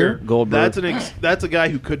Warrior. Goldberg. That's a guy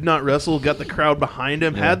who could not wrestle, got the crowd behind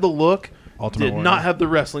him, Yeah. had the look, Ultimate did Warrior. not have the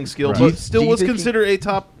wrestling skill, Right. but Do still you was think he- considered a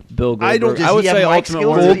top. Bill Goldberg. I don't. Does I would he have say mic Ultimate skills?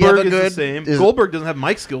 Warrior. Does he have Goldberg a is good- the same. is- Goldberg doesn't have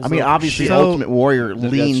mic skills. I mean, though. obviously, So- Ultimate Warrior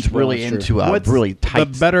That's leans true, really that's true. into a What's really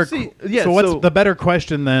tight. The better, See, yeah, so what's so- the better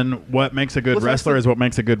question than what makes a good Let's ask wrestler the- is what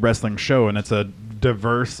makes a good wrestling show, and it's a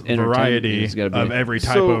diverse Entertainment, variety it's gotta be. of every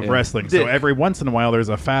type So, of yeah. wrestling. So Dick. every once in a while, there's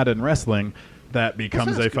a fad in wrestling that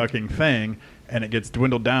becomes a ask you. fucking thing, and it gets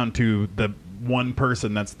dwindled down to the one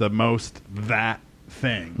person that's the most that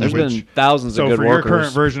thing. There's which- been thousands so of good for your workers.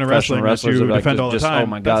 current version of professional wrestling that wrestlers you are like defend all the just, time, oh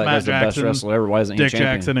my that's god, that Matt guy's the best Jackson, wrestler ever. Why isn't he Dick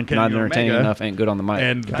champion? Jackson, and Kenny Not entertaining Omega. enough, ain't good on the mic.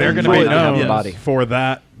 and I they're going to enjoy be that, known yes. body. for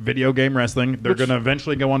that video game wrestling. They're Which- going to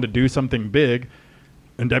eventually go on to do something big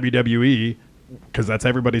in WWE because that's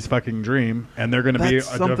everybody's fucking dream, and they're going to be a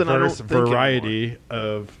That's something I don't diverse think variety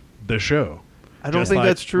of the show. I don't Just think like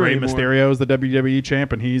that's true Rey anymore. Mysterio is the WWE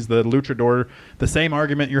champ, and he's the luchador. The same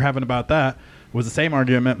argument you're having about that was the same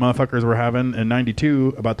argument motherfuckers were having in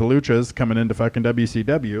 '92 about the luchas coming into fucking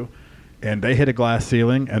WCW, and they hit a glass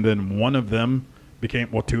ceiling, and then one of them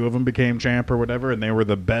two of them became champ or whatever, and they were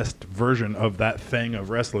the best version of that thing of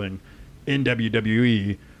wrestling in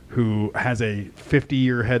WWE, who has a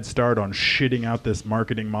 50-year head start on shitting out this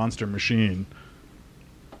marketing monster machine.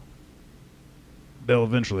 They'll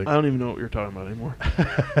eventually. I don't even know what you're talking about anymore.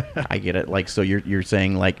 I get it. Like, so you're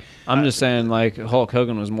saying like I'm just saying, like, Hulk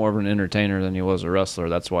Hogan was more of an entertainer than he was a wrestler.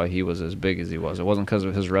 That's why he was as big as he was. It wasn't because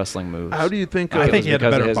of his wrestling moves. How do you think? I It think was he had a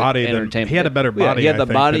because of better his body than entertainment. he had a better Yeah, body. he had I the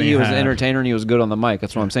think, body. than He was had. an entertainer and he was good on the mic.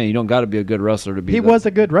 That's what I'm saying. You don't got to be a good wrestler to be. He the- was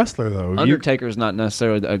a good wrestler though. Undertaker's not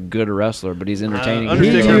necessarily a good wrestler, but he's entertaining.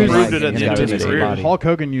 Undertaker He's on the proved mic it and at he's the got end a of his decent career. body. Hulk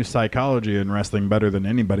Hogan used psychology in wrestling better than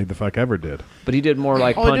anybody the fuck ever did. But he did more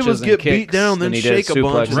like All he did punches was and get kicks beat down, then than he did shake a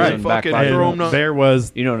bunch, suplexes and and fucking backfires. throw him down. There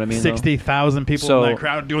was You know what I mean, though? 60,000 people So- in that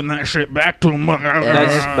crowd doing that shit back to him.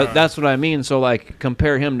 But that's what I mean. So like,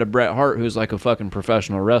 compare him to Bret Hart, who's like a fucking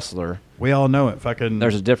professional wrestler. We all know it. Fucking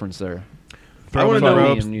There's a difference there. throw I wanna him in the know-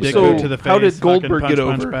 ropes, so big boot to the face. how did fucking Goldberg punch, get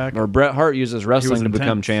punch over? back. Or Bret Hart uses wrestling to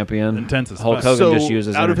become intense. champion. Intense as Hulk fuck. Hogan So just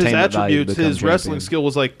uses out of his entertainment value to attributes, become his wrestling champion. skill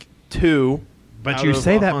was like 2. But out you of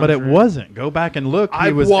say that, but it 100. wasn't. Go back and look. He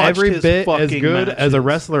I've was watched every his bit as fucking good as a matches.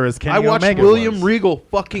 wrestler as Kenny I watched Omega William was. Regal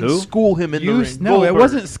fucking Who? school him in the ring. No, it Goldberg.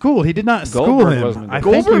 wasn't school. He did not school Goldberg him. wasn't a I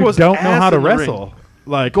good think Goldberg you was don't know ass how to in the ring. wrestle.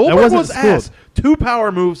 Like Goldberg that wasn't was schooled. ass. 2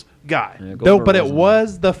 power moves guy. Yeah, No, Goldberg but it wasn't-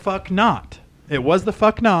 was the fuck not. It was the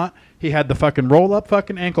fuck not. He had the fucking roll up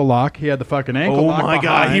fucking ankle lock. He had the fucking ankle Oh lock. my God,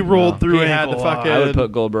 behind. he rolled through He had the ankle lock. fucking. I would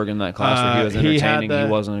put Goldberg in that class where he was he had entertaining. He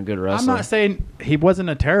the- wasn't a good I'm wrestler. not saying he wasn't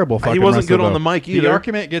a terrible fucking wasn't wrestler, good on though. the mic The either.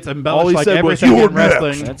 argument gets All embellished he like said was, everything "You're in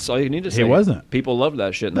wrestling. next." That's all you need to He say. wasn't. People love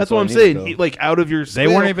that shit. and That's all what I'm you need to saying. go. He, like out of your, They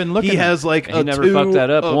weren't even looking He at has like And he a never 2, fucked that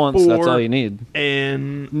up a once. That's 4, all you need.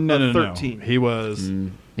 and No, a no, no. 13. He was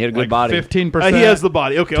He had a good like body. 15%. He has the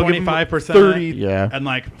body. Okay, I'll give him 25%, 30. Yeah. and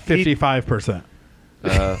like 55%.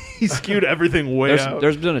 He skewed everything way out.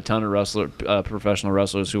 There's been a ton of professional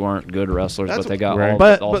wrestlers who aren't good wrestlers, That's but they got right. all.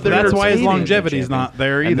 But all but three they're that's why his of them longevity's champion. not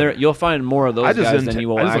there And either. you'll find more of those I just guys didn't- than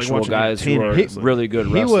you I will just like actual watching guys who are entertainers. really good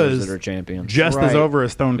He wrestlers was that are champions. Just as Right. over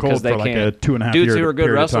as Stone Cold Because they for like a can't. 2.5 Dudes year who are good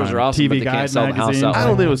period of wrestlers time. are awesome, TV but they Guide can't sell the house magazine. out. I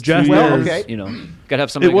don't think it was Just 2 Well, years. okay. You know, gotta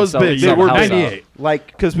have somebody It was who can big. sell They the were house out. 98. like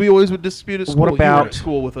Because we always would dispute at school. What You were about at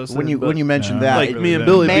school with us when then, you but- when you mentioned Yeah. that? like me and then.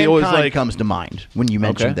 Billy, we always Mankind like comes to mind when you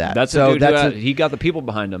mentioned that. That's so a dude that's who a, he got the people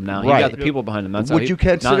behind him now. He Right. got the people behind him. That's how would he- you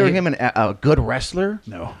consider not he- him a good wrestler?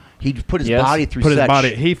 No. He put his Yes. body through Put his such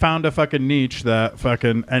body. He found a fucking niche that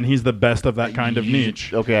fucking, and he's the best of that kind of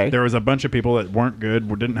niche. Okay. There was a bunch of people that weren't good,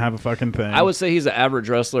 didn't have a fucking thing. I would say he's an average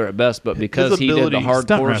wrestler at best, but because he did the ability-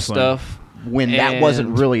 stunt hardcore wrestling. stuff, when that and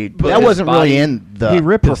wasn't really put that his wasn't really body- in the he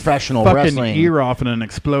ripped professional his fucking wrestling. ear off in an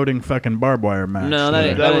exploding fucking barbed wire match. No,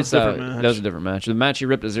 that That was was a different match. That was a different match. The match he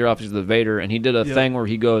ripped his ear off is the Vader, and he did a Yeah. thing where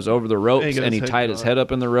he goes over the ropes And he got and he his head tied his caught. head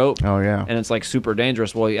up in the rope. Oh, yeah. and it's like super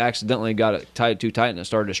dangerous. Well, he accidentally got it tied too tight, and it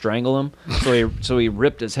started to strangle him. So he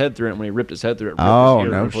ripped his head through it. And when he ripped his head through it, ripped Oh, his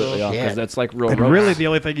ear no completely off shit. because that's like real. And ropes. really, the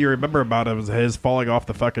only thing you remember about it was his falling off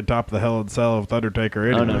the fucking top of the Hell in Cell with Undertaker.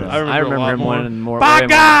 Oh, Anyways. no, no. I remember I a remember lot him more. winning more. By way more.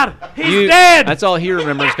 God, he's dead. That's all he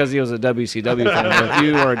remembers because he was a WCW fan. If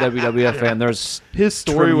you are a WWF fan, there's His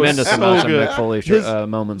story was tremendous so amounts good. of Mick Foley His-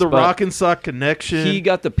 moments. The but Rock and Sock connection. he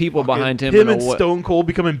got the people behind him. Him in and a way- Stone Cold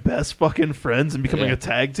becoming best fucking friends and becoming Yeah. a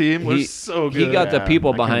tag team was he, so good. He got the Yeah, people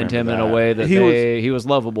I can behind him in remember a that. way that he was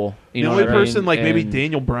lovable. You the know only what I mean? person like maybe And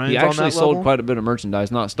Daniel Bryan's He on actually that sold level. quite a bit of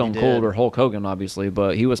merchandise, not Stone He Cold did. or Hulk Hogan, obviously,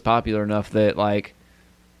 but he was popular enough that like,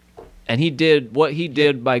 and he did what he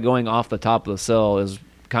did by going off the top of the cell is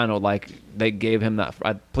kind of like they gave him that.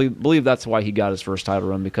 I believe that's why he got his first title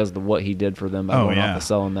run because of what he did for them by Oh, going yeah. off the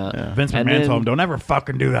cell and that. Vince And McMahon then- told him, "Don't ever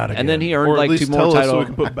fucking do that again." And then he or earned at like least two more tell us so titles. we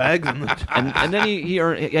can put bags in the. and then he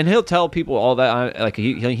earned, and he'll tell people all that like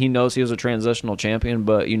he knows he was a transitional champion,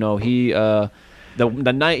 but you know he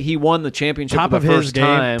the night he won the championship top for of the his first game,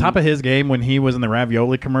 time, top of his game when he was in the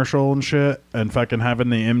ravioli commercial and shit, and fucking having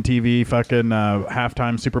the MTV fucking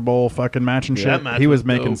halftime Super Bowl fucking match and Yeah, shit. that match He was was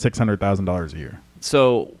making dope. $600,000 a year.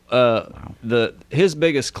 So his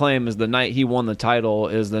biggest claim is the night he won the title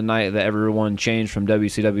is the night that everyone changed from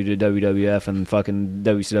WCW to WWF and fucking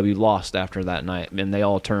WCW lost after that night and they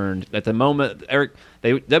all turned at the moment.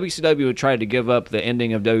 WCW had tried to give up the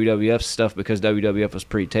ending of WWF stuff because WWF was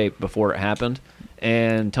pre-taped before it happened,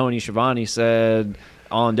 and Tony Schiavone said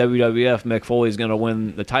on WWF, Mick Foley's going to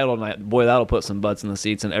win the title tonight. Boy, that'll put some butts in the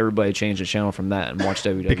seats, and everybody changed the channel from that and watched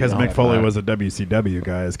WWE. Because and Mick Foley was a WCW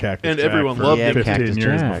guy as Cactus And Jack everyone for loved him. 15 Cactus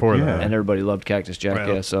years Jack, before yeah. that. everybody loved Cactus Jack.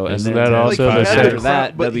 Well, Yeah, so and isn't then that also Like, the he had same? after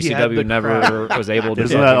that, but he had the WCW never was able to.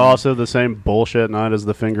 Isn't that also the same bullshit night as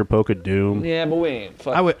the finger poke of doom? Yeah, but we ain't.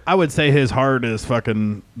 Fuck. I would say his heart is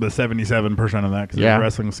fucking the 77% of that because Yeah. his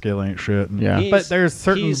wrestling skill ain't shit. And- Yeah. but there's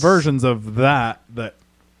certain He's- versions of that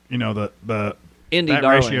you know the Indie that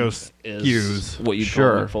Darling ratio is skews. what you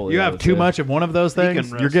Sure. call Mick Foley. You I have would too say. much of one of those He can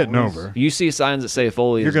things, you're getting wrestle. over. You see signs that say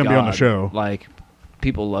Foley. You're is gonna be on the God, show. Like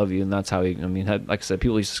people love you, and that's how he. I mean, like I said,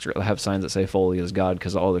 people used to have signs that say Foley is God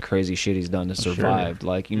because of all the crazy shit he's done to survive.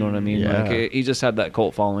 Like, you know what I mean? Yeah. Like, he just had that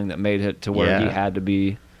cult following that made it to where he Yeah. had to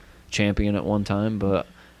be champion at one time. But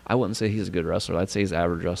I wouldn't say he's a good wrestler. I'd say he's an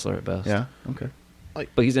average wrestler at best. Yeah. Okay.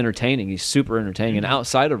 But he's entertaining. He's super entertaining, and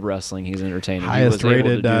outside of wrestling, he's entertaining. He Highest was able to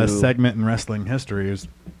rated do- segment in wrestling history is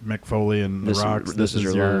Mick Foley and The Rock's This Is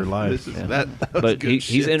Your Life. This is Yeah. that was But good he's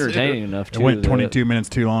shit, too. entertaining enough It too. went that 22 minutes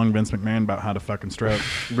too long. Vince McMahon about how to fucking stroke.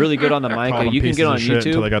 Really good on the Called mic. them You can pieces get of on shit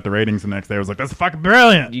until they YouTube. got the ratings the next day. I was like, that's fucking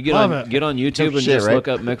brilliant. You Love get it. on YouTube Good and shit, just right? look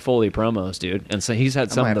up Mick Foley promos, dude. And so he's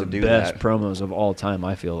had some might of have the to do best that. promos of all time.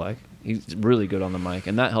 I feel like he's really good on the mic,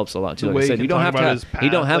 and that helps a lot too. The Like I way said, he you can don't talk have to. about Have, he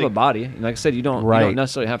don't his have a past, body. Like I said, you don't Right.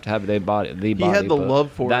 necessarily have to have a body. He had the but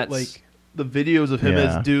love for it. that's- Like the videos of him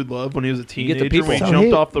Yeah. as Dude Love when he was a you teenager. get the people. When he So jumped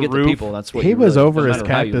he- off the you get roof. the people. That's what He you was really, over no as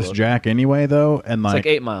matter how you Cactus look. Jack anyway, though, and It's like, like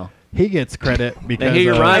 8 Mile. he gets credit because They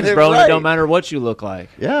hear your rhymes, They're bro. And it right. don't matter what you look like.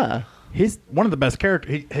 Yeah. he's one of the best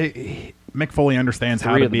characters. Mick Foley understands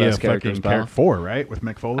how Three to of the be a best characters, fucking pal. character. 4, right? With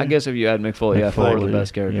Mick Foley. I guess if you add Mick Foley, yeah, 4 of the Foley.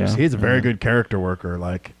 best characters. Yeah. He's a very good character worker.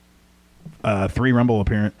 Like 3 Rumble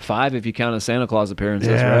appearance. 5 if you count as Santa Claus appearances,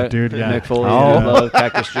 Yeah, right? dude, yeah. Mick Foley, Oh. Dude Love,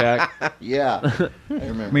 Cactus Jack. Yeah. I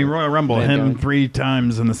remember. I mean, Royal Rumble, Mankind. him 3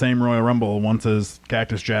 times in the same Royal Rumble. Once as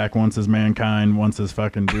Cactus Jack, once as Mankind, once as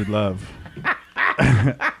fucking Dude Love.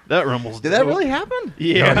 That Rumble's Did that dope. really happen?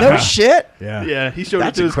 Yeah. No shit. Yeah. Yeah, he showed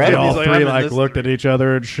That's it to his incredible. kid. All He's like, 3 I'm in like this. looked at each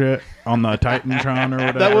other and shit on the Titantron or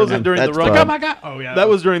whatever. That wasn't during the That's Rumble. fun. Oh my god! Oh yeah. That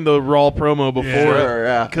was during the Raw promo before. Sure,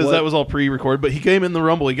 yeah. Because What- that was all pre-recorded. But he came in the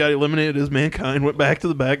Rumble. He got eliminated as Mankind. Went back to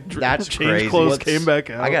the back. That's changed crazy. clothes. What's- Came back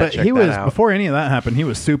out. I gotta But check he that was out. before any of that happened. He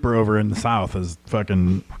was super over in the South as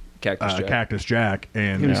fucking Cactus Jack. Cactus Jack,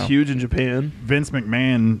 and He was Yeah. huge in Japan. Vince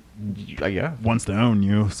McMahon Yeah. wants to own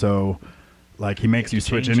you, so like he makes you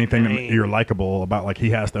switch change anything your that name. you're likable about. Like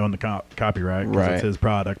he has to own the copyright because Right. it's his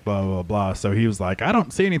product. Blah blah blah. So he was like, I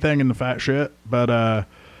don't see anything in the fat shit, but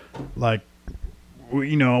like.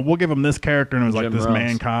 You know, we'll give him this character, and it was like Jim this Ross.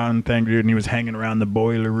 Mankind thing, dude. And he was hanging around the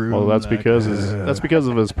boiler room. Well, that's like, because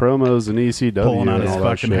of his promos in ECW Pulling out and his all that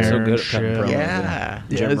fucking shit. hair So and good at cutting shit. promos. Yeah.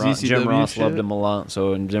 Yeah, Jim, it's Ross, Jim ECW Ross shit. loved him a lot.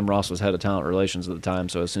 So, and Jim Ross was head of talent relations at the time.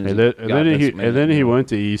 So as soon as And he then, got Vince McMahon, he went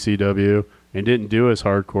to ECW and didn't do his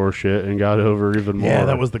hardcore shit and got over even more. Yeah,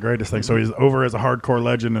 that was the greatest thing. So he's over as a hardcore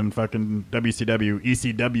legend in fucking WCW.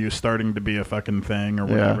 ECW starting to be a fucking thing or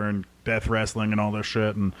whatever, and death wrestling and all this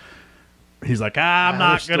shit. And he's like, I'm they're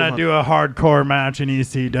not still going to not- do a hardcore match in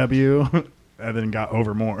ECW. And then got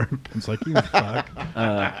over more. It's like, you fuck.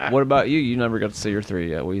 what about you? You never got to see your 3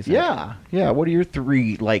 yet. What do you think? Yeah. Yeah. What are your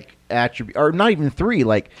 3 like attributes, or not even 3?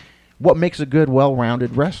 Like, what makes a good,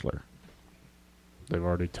 well-rounded wrestler? They've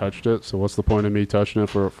already touched it, so what's the point of me touching it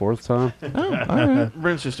for a 4th time? Oh, all right.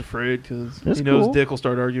 Brent's just afraid because That's he knows cool. Dick will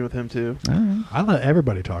start arguing with him too. I let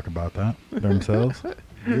everybody talk about that themselves.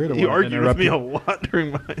 You're the He one argued with me a interrupting. lot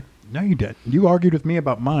during mine. No, you did. You argued with me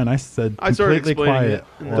about mine. I said I started completely explaining quiet. it,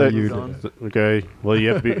 and while then you moved did on. it. Okay, well you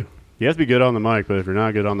have to be good on the mic, but if you're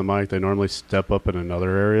not good on the mic, they normally step up in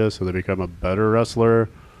another area, so they become a better wrestler,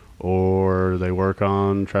 or they work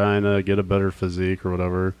on trying to get a better physique or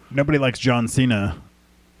whatever. Nobody likes John Cena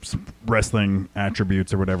wrestling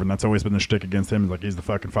attributes or whatever, and that's always been the shtick against him. Like he's the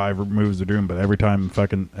fucking 5 moves of doom, but every time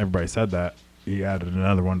fucking everybody said that, he added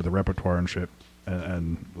another one to the repertoire and shit,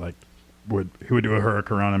 and like he would do a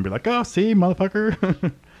hurricane and be like, "Oh, see,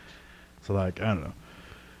 motherfucker." So like I don't know.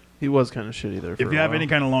 He was kind of shitty there. For If a you have while. any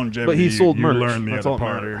kind of longevity, but he sold you merch. learn the That's other all that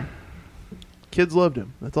part. mattered. Kids loved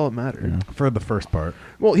him. That's all that mattered. For the first part,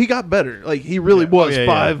 Well, he got better. Like he really was yeah,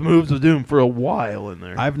 5 moves of doom for a while in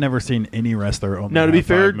there. I've never seen any wrestler only Now, to be have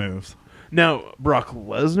 5 fair, moves. Now Brock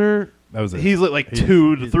Lesnar, That was it. he's like He's-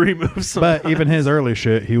 2 to 3 moves. But even his early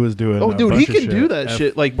shit, he was doing. oh, a dude, he bunch of can do that F-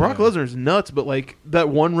 shit. Like Brock yeah. Lesnar's nuts, but like that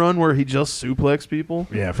one run where he just suplexed people,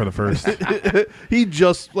 Yeah, for the first. he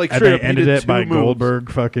just like And straight they up he ended did it 2 by moves.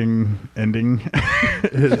 Goldberg fucking ending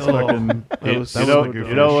his Oh, fucking. that was You so know, good.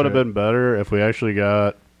 you know what would have shit. been better if we actually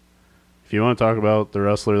got. If you want to talk about the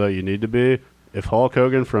wrestler that you need to be, if Hulk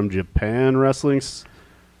Hogan from Japan Wrestling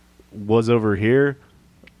was over here,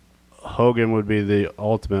 Hogan would be the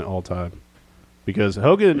ultimate all-time. Because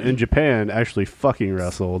Hogan in Japan actually fucking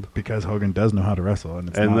wrestled. Because Hogan does know how to wrestle, and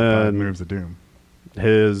it's And not 5 then- moves of doom.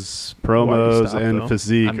 His Why'd you promos stop, and though?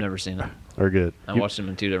 physique I've never seen it. are good. I watched him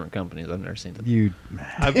in 2 different companies. I've never seen it. You,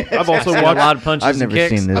 I've also I've seen a watched. lot of punches I've never and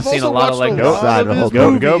kicks. seen this. I've seen a also lot of watched like a Go lot side of of his Hulk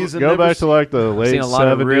Go Hogan. movies and go never back to like the late seen a lot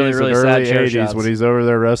of 70s really, really and sad early chair 80s shots. when he's over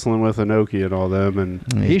there wrestling with Inoki and all them.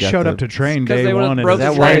 And he He's got showed the- up to train 'Cause day they would've 1, and broke his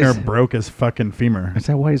his trainer legs. broke his fucking femur. Is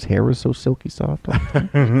that why his hair was so silky soft?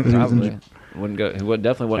 Probably. Wouldn't go. He would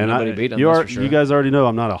definitely wouldn't And nobody beat him. you, that's for sure. you guys already know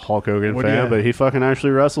I'm not a Hulk Hogan What do fan, you- but he fucking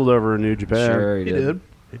actually wrestled over in New Japan Sure, He did.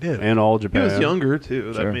 He did. and all He Japan. was younger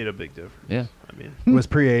too. Sure. That made a big difference. Yeah. I mean, It was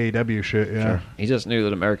pre-AEW shit, yeah. Sure. He just knew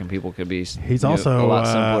that American people could be. He's also a lot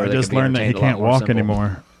simpler. They just could be learned that he entertained a lot can't more walk simple.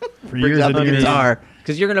 anymore. For Brings years out and the years. guitar.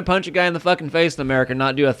 Because you're gonna punch a guy in the fucking face in America, and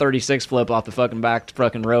not do a 36 flip off the fucking back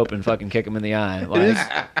fucking rope and fucking kick him in the eye. Like,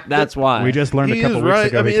 that's why. We just learned a he couple is weeks right.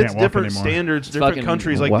 ago I mean, he it's can't walk different anymore. standards, It's different fucking-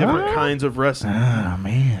 countries like What? different kinds of wrestling. Oh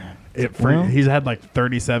man. He's had like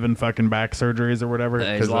 37 fucking back surgeries or whatever. He's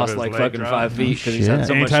 'cause of lost his like leg fucking drop. 5 feet because he's shit. had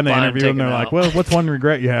so much Anytime they spine interview him, taken they're out. like, "Well, what's one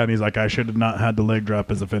regret you had?" And he's like, "I should have not had the leg drop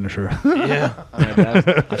as a finisher." Yeah.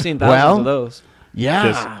 I've seen thousands Well, of those.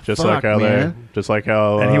 Yeah. Just fuck, like how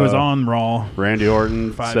man. and he was on Raw. Randy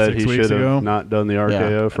Orton 5, said 6 he weeks should ago. have not done the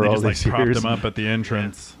RKO for And all they just these like propped years. him up at the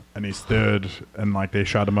entrance, and he stood, and like they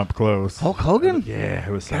shot him up close. Hulk Hogan? Yeah,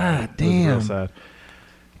 it was sad. God It was real damn. sad.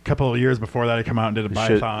 A couple of years before that, he come out and did a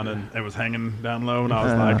Shit. Python, and it was hanging down low, and I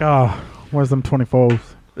was like, "Oh, where's them 24s?"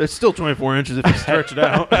 It's still 24 inches if you stretch it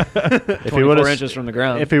out. If he 24 would inches from the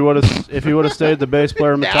ground. if he would have stayed the bass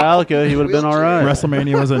player of Metallica, he would have been all right.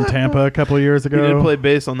 WrestleMania was in Tampa a couple of years He ago. did play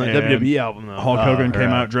bass on that And WWE album though. Hulk Hogan came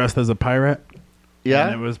right. out dressed as a pirate. Yeah.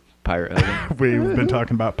 And it was Pirate Hogan. we've been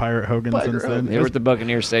talking about Pirate Hogan Pirate since then. Hogan. They were at the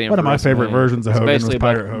Buccaneer Stadium. One of for my favorite WrestleMania. versions of It's Hogan was basically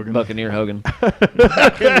Pirate Hogan. Buccaneer Hogan.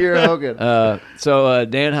 You're Hogan. So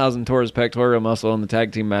Danhausen tore his pectoral muscle in the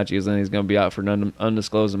tag team matches, and he's going to be out for an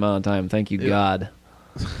undisclosed amount of time. Thank you, God.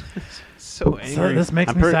 So angry. So this makes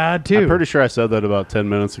I'm me pretty- sad too. I'm pretty sure I said that about 10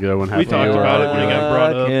 minutes ago when We talked about it when he got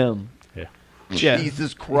brought up. Him. Yeah.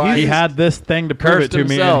 Jesus Christ. he had this thing to prove Cursed it to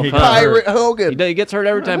me, himself, and he huh? got hurt. Pirate Hogan. He gets hurt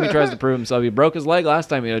every time he tries to prove himself. He broke his leg last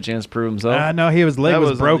time he had a chance to prove himself. No, his leg That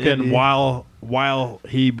was was on broken Indie. while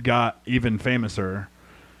he got even famouser.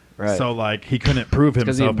 Right. So like he couldn't prove 'cause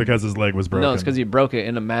himself he- because his leg was broken. No, it's because he broke it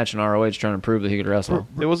in a match in ROH trying to prove that he could wrestle.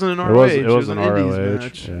 It wasn't an It ROH. was an an Indies ROH.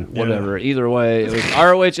 match. Yeah. Whatever. Either way, it was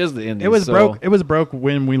ROH is the Indies. It was so- broke. It was broke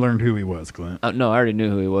when we learned who he was, Clint. No, I already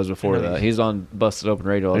knew who he was before that. He's on Busted Open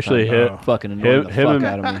Radio all the Actually, time. hit- Fucking annoying the him fuck and-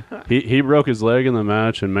 out of me. He broke his leg in the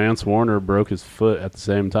match, and Mance Warner broke his foot at the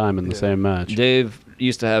same time in the same match. Dave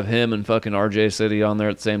used to have him and fucking RJ City on there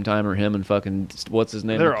at the same time, or him and fucking what's his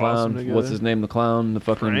name, They're the clown. awesome together. What's his name, the clown, the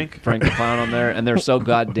fucking Frank? the clown on there, and they're so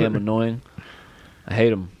goddamn annoying. I hate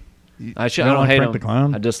them. I You don't don't like hate Frank them. the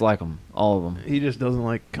Clown? I dislike them, all of them. He just doesn't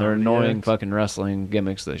like They're comedy annoying acts fucking wrestling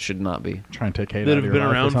gimmicks that should not be. Try and take hate that out have of been your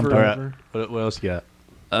life or around something. forever. What else you got?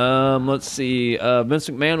 Let's see. Vince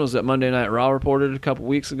McMahon was at Monday Night Raw, reported a couple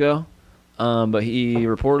weeks ago, but he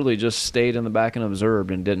reportedly just stayed in the back and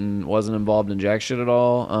observed and wasn't involved in jack shit at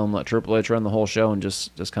all. Let Triple H run the whole show and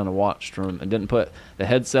just kind of watched from and didn't put the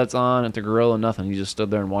headsets on at the Gorilla, nothing. He just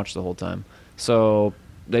stood there and watched the whole time. So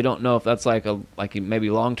they don't know if that's like maybe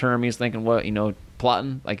long term. He's thinking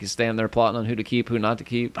plotting, like he's standing there plotting on who to keep, who not to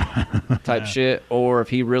keep, type shit, or if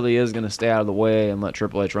he really is going to stay out of the way and let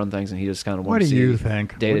Triple H run things, and he just kind of What wants do to you see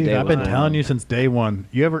think? day-to-day I've been what's going telling on. you since day one.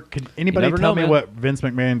 Could anybody never tell know, me man. what Vince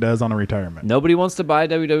McMahon does on a retirement? Nobody wants to buy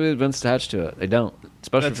WWE with Vince attached to it. They don't,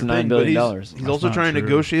 especially That's for the $9 thing, billion. but he's also not trying to true.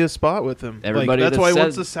 negotiate a spot with him. Everybody that's that why he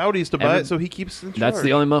wants the says- Saudis to buy every- it, so he keeps in charge. That's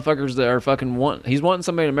the only motherfuckers that are fucking he's wanting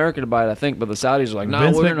somebody in America to buy it, I think, but the Saudis are like, no,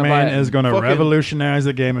 Vince we're going to buy McMahon it. is going to Fucking- revolutionize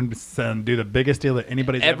the game and do the biggest deal that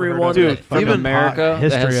anybody's Everyone ever heard of in from the fucking America that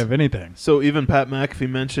history has- of anything. So even Pat McAfee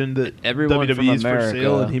mentioned that Everyone from WWE is for America-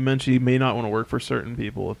 sale, and he mentioned he may not want to work for certain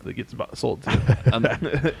people if it gets sold to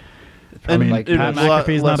him. I mean, like, Pat a lot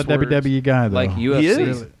McAfee's not a less words. WWE guy, though. Like He UFC.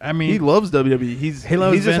 is. I mean, He loves WWE. he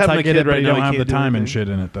loves he's just Vince. having I a get kid it, but right he now. don't have the can't do time and anything. shit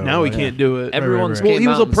in it, though. Now he Like, can't do it. Everyone's Right, right, Well, he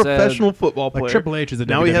was came a out and said- professional football Like player. Triple H is a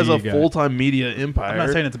Now he has a WWE guy. full-time media empire. I'm not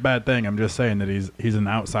saying it's a bad thing. I'm just saying that he's an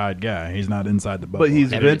outside guy. He's not inside the bubble. but he's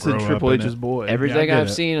He didn't Vince and grow up Triple in H's it. boy. Everything Yeah, I get I've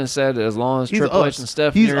it. seen has said as long as He's Triple us. H and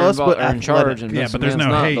Stephanie He's us, but are in charge athletic. and Yeah, Vince but there's McMahon's no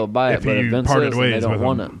not, hate they'll buy it. if But if he Vince parted is, then they ways don't with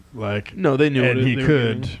want him. it. Like, No, they knew and what he they were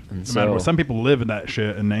could. getting. And No matter so- what. Some people live in that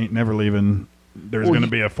shit and they ain't never leaving. There's Well, going to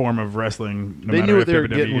he- be a form of wrestling. No They matter knew if what they were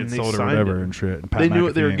WWE getting when gets they sold or signed whatever him. and shit. And They Pat knew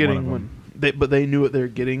what they McAfee were ain't getting one of when them. but they knew what they were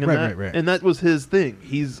getting in Right, that. right. And that was his thing.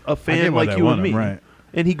 He's a I fan get why like they you want and me. him, right.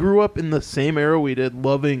 And he grew up in the same era we did,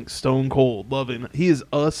 loving Stone Cold, loving. He is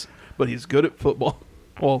us, but he's good at football.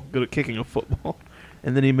 Well, good at kicking a football.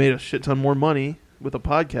 And then he made a shit ton more money with a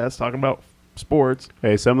podcast talking about sports.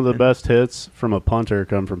 Hey, some of the best hits from a punter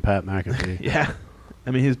come from Pat McAfee. Yeah.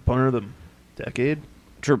 I mean, he's punter of the decade.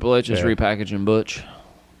 Triple H is Yeah. repackaging Butch.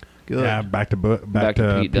 Good. Yeah, back to Back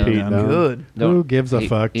to Pete Dunne. Pete Dunne. Good. Who Don't- gives a he-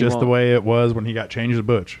 fuck? he Just the won't- way it was when he got changed to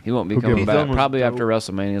Butch. He won't be Who coming gives a back. fuck? Probably Dope. after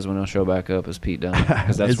WrestleMania is when he'll show back up as Pete Dunne.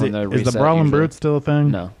 Because that's is when they're is the reset Brawling usually. Brute still a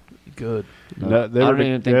thing? No. good. No, I don't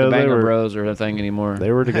even think the Banger Bros are a thing anymore.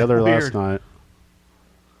 They were together last Weird. night.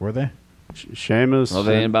 Were they? Sheamus. Well,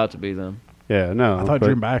 they ain't about to be them. Yeah, no. I thought but-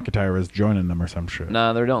 Drew McIntyre was joining them or some shit.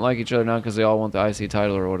 Nah, they don't like each other now because they all want the IC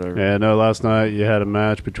title or whatever. Yeah, no. Last night you had a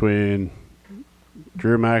match between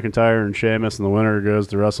Drew McIntyre and Sheamus, and the winner goes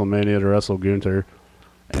to WrestleMania to wrestle Gunther,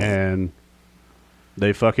 and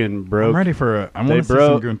they fucking broke. I'm ready for I want They to see some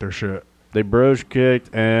broke- Gunther shit. They broche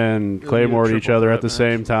kicked and It'll be a claymored each triple other threat at the match.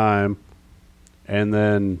 same time, and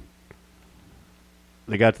then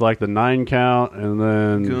they got to like the 9 count, and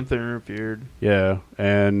then Gunther interfered. yeah,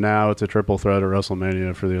 and now it's a triple threat at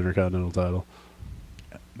WrestleMania for the Intercontinental title.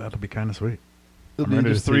 That'll be kind of sweet. It'll I'm be ready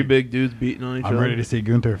to just three see- big dudes beating on each I'm other. ready to see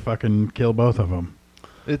Gunther fucking kill both of them.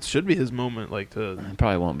 It should be his moment, like to. It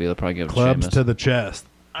probably won't be. They'll probably give it to Clubs Sheamus. to the chest.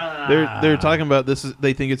 They're talking about this.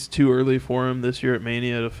 They think it's too early for him this year at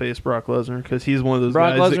Mania to face Brock Lesnar because he's one of those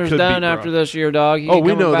Brock guys that Lesnar's could done beat after Brock. this year, dog. He Oh, ain't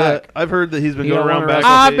we coming know back. that. I've heard that he's been He going don't around wanna back.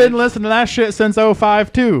 wrestle. I've been listening to that shit since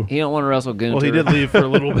 05 too. He don't want to wrestle Gunther. Well, he did leave for a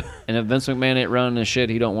little bit. And if Vince McMahon ain't running his shit,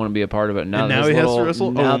 he don't want to be a part of it. Now, And that now his he has to little,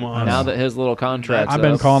 wrestle now, Omos. now that his little contract's I've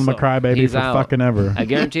been up, calling him a so crybaby he's for out. fucking ever. I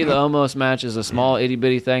guarantee the Omos match is a small itty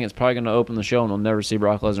bitty thing. It's probably going to open the show, and we'll never see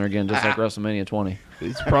Brock Lesnar again, just like WrestleMania 20.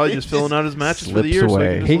 He's probably just filling out his matches for the slips year. So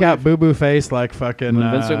away. he, can He just got leave. boo boo face like fucking When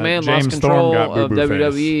Vince McMahon James lost Storm control got of boo-boo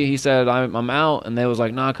WWE, face. he said, I'm out. And they was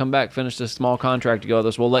like, nah, come back, finish this small contract together.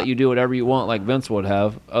 We'll let you do whatever you want, like Vince would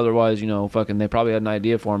have. Otherwise, fucking, they probably had an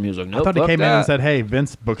idea for him. He was like, nope, I thought he fuck came in that. and said, "Hey,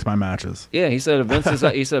 Vince books my matches." Yeah, he said if Vince is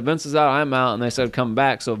out, Vince is out, I'm out, and they said come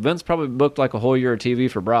back. So Vince probably booked like a whole year of TV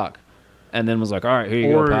for Brock, and then was like, all right, here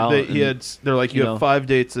you Or go, pal. they're like, you you know, have 5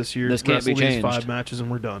 dates this year. this can't be Wrestle these changed. 5 matches and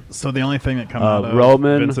we're done. So the only thing that comes out of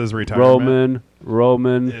Vince's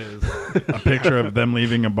Roman is a picture of them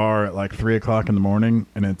leaving a bar at like 3 o'clock in the morning,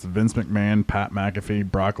 and it's Vince McMahon, Pat McAfee,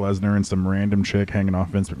 Brock Lesnar, and some random chick hanging off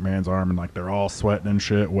Vince McMahon's arm, and like they're all sweating and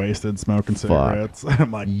shit, wasted, smoking cigarettes. I'm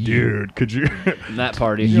like, dude, could you in that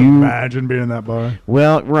party. You- imagine being in that bar?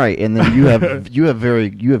 Well, right, and then you have you have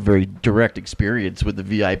very direct experience with the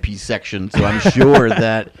VIP section, so I'm sure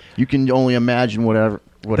that you can only imagine whatever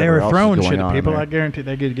They were else is throwing going shit at on people. there. I guarantee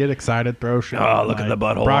they could get excited, throw shit. Oh, look at the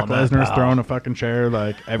butthole Brock on that, Lesnar's pal. throwing a fucking chair.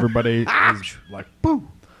 Like everybody is like, boo.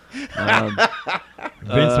 Um,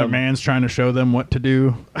 Vince McMahon's trying to show them what to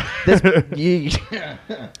do.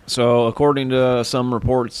 so according to some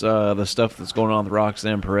reports, the stuff that's going on with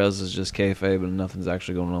Roxanne Perez is just kayfabe, and nothing's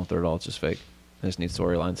actually going on with her at all. It's just fake. They just need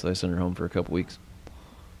storyline, so they send her home for a couple weeks.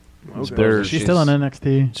 They're- She's still in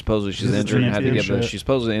NXT. Supposedly she's This is injured and had to give championship. she's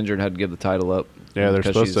supposedly injured and had to give the title up. Yeah, they're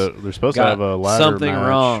because supposed to. she's They're supposed to got have a ladder something match.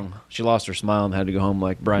 wrong. She lost her smile and had to go home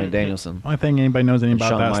like Bryan Danielson. Only thing anybody knows any And about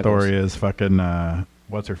Shawn that Michaels. story is fucking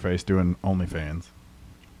what's her face doing OnlyFans.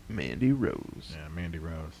 Mandy Rose. Yeah, Mandy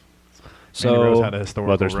Rose. Mandy Rose So had a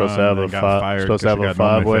historical But they're supposed to run have and a got fired supposed to 'cause have she a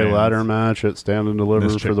got 5-way OnlyFans. ladder match at Stand and Deliver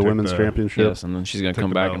This for chick the took women's the- championship. yes, and then she's gonna Took come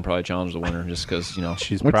the back belt. and probably challenge the winner just because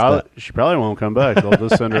She's What's probably that? she probably won't come back. They'll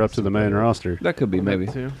just send her up to the main roster. that could be maybe.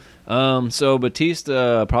 Too. So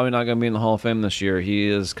Batista probably not gonna be in the Hall of Fame this year. He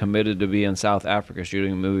is committed to be in South Africa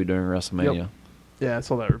shooting a movie during WrestleMania. Yep. Yeah, I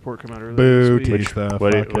saw that report come out earlier. Boo, this week. Batista.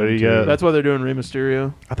 what do you- fuck what do him you too. got? That's why they're doing Rey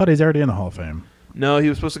Mysterio. I thought he's already in the Hall of Fame. No, he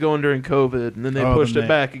was supposed to go in during COVID, and then they Oh, pushed then it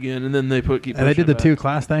they- back again, and then they keep. And they pushing did the it back. 2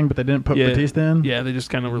 class thing, but they didn't put Yeah. Batista in. Yeah, they just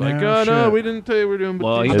kind of were like, No "Oh no, shit. we didn't tell you we're doing."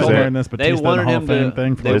 Well, Batista." he I've been Is it- hearing this they Batista in the wanted Hall him of Fame to-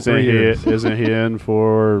 thing for they- like Isn't 3 he? years. Isn't he in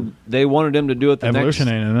for? They wanted him to do it the Evolution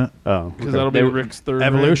next. ain't in it. Oh, because that'll be They- Rick's third.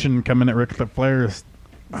 Evolution coming at Ric Flair's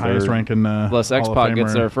highest Third. ranking. Plus X Hall of Pac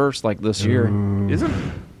gets Famer. there first, like this year. Ooh. Isn't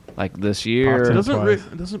Like this year. Pac's in doesn't twice.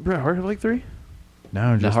 doesn't Bret Hart have like 3?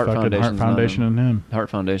 No, just Heart fucking Heart Foundation's not Foundation in. and him. Heart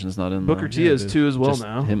Foundation's not in Booker there. T yeah, has it is. 2 as well Just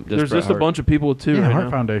now. him- just There's Bret just a Hart. bunch of people with 2 Yeah, right Heart now.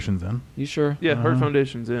 Foundation's in. You sure? Yeah, Hart Uh-huh.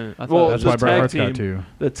 Foundation's in. I thought Well, That's the why Bret tag Hart's team, got 2.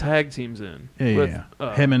 the tag team's in. Yeah, with,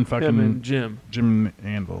 yeah. Him and fucking him and Jim, Jim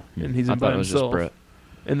Anvil. and he's I in thought by it was just himself. Brett.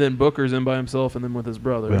 And then Booker's in by himself, and then with his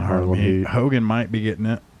brother. With Harlem Heat. Hogan might be getting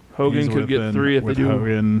it. Hogan He's could get within- 3 if they with do.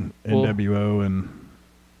 Hogan, Well- NWO, and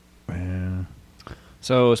yeah.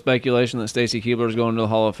 So speculation that Stacy Keibler is going to the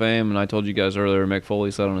Hall of Fame, and I told you guys earlier, Mick Foley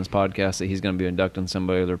said on his podcast that he's going to be inducting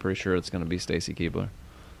somebody. They're pretty sure it's going to be Stacy Keibler.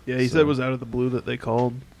 Yeah, he So- said it was out of the blue that they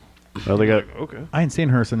called. well, they got. Okay. I ain't seen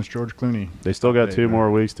her since George Clooney. They still got They- 2 more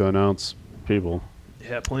weeks to announce people.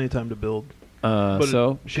 Yeah, plenty of time to build.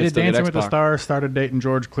 So She could did still get Dancing with the X-Pac. Stars, started dating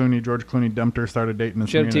George Clooney. George Clooney dumped her, started dating this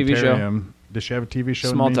She had a TV show. Unitarian. Did she have a TV show?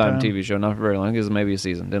 in the Small time meantime? TV show, not for very long. It was maybe a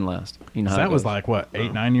season. Didn't last. You know how So it that was goes. like what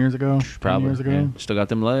 8, 9 years ago? 10 Probably years ago. yeah. Still got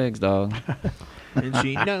them legs, dog. And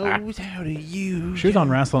she knows how to use. She was on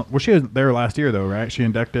wrestling. Well, she was there last year though, right? She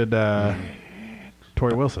inducted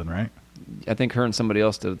Tori Wilson, right? I think her and somebody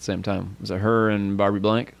else did at the same time. Was it her and Barbie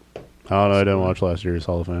Blank? Oh, no, I didn't watch last year's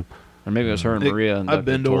Hall of Fame. Or maybe it was her and Maria. And I've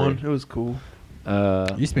been to one. It was cool.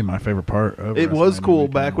 It used to be my favorite part of It was WrestleMania cool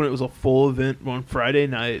weekend. back when it was a full event on Friday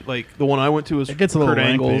night. Like the one I went to was It gets a little Kurt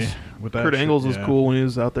lengthy Angle's. with that Kurt shit, Angle's was yeah. cool when he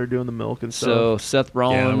was out there doing the milk and So stuff. Seth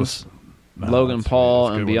Rollins, No, Logan that's Paul, a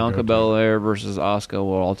good and one to Bianca go to. Belair versus Asuka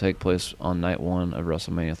will all take place on night 1 of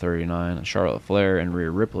WrestleMania 39. And Charlotte Flair and Rhea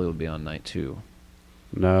Ripley will be on night 2.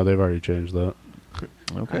 No, they've already changed that.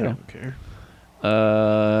 I Okay. don't care.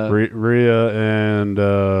 Rhea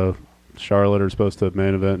and Charlotte are supposed to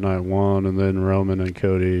main event night 1, and then Roman and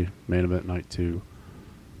Cody main event night 2.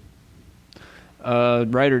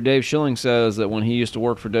 Writer Dave Schilling says that when he used to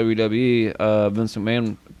work for WWE, Vince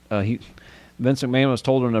McMahon was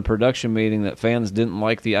told in a production meeting that fans didn't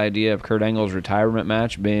like the idea of Kurt Angle's retirement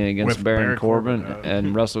match being against With Baron Baron Corbin, Corbin,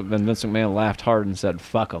 and Vince McMahon laughed hard and said,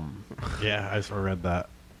 "Fuck him." Yeah, I sort of read that.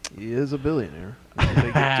 He is a billionaire. That's what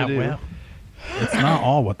they get to do. Well, it's not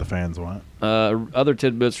all what the fans want. Other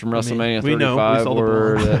tidbits from WrestleMania we know. We 35 saw the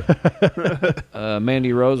were blonde. that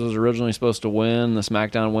Mandy Rose was originally supposed to win the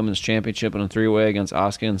SmackDown Women's Championship in a 3-way against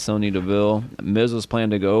Asuka and Sonya Deville. Miz was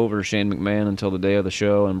planned to go over Shane McMahon until the day of the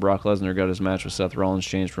show, and Brock Lesnar got his match with Seth Rollins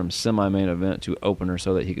changed from semi-main event to opener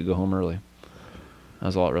so that he could go home early. That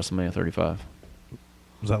was all at WrestleMania 35.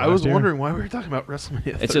 Was that I was last year? wondering why we were talking about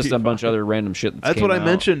WrestleMania. It's just a 35. bunch of other random shit That's came what I out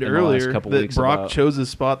mentioned in the last earlier. couple That weeks Brock about- chose his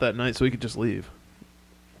spot that night so he could just leave.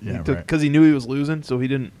 Yeah, right. Because he knew he was losing, so he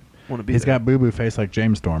didn't want to be He's there. got boo-boo face like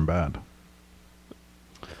James Storm bad.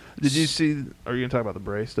 Did you see? Are you gonna talk about the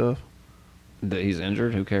Bray stuff? that he's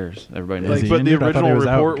injured. Who cares? Everybody Is knows. he But the injured? I thought he original was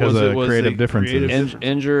out report because was of it was creative a differences. creative In- difference.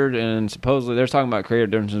 injured, and supposedly they're talking about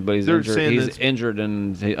creative differences, but he's They're injured. saying He's that's- injured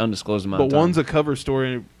and he undisclosed amount But of time. one's a cover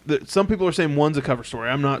story. Some people are saying one's a cover story.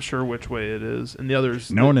 I'm not sure which way it is, and the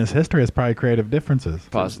others. Knowing his history is probably creative differences.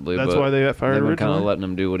 possibly. That's but why they got fired They've been kind of originally? letting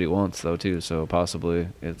him do what he wants, though, too. So possibly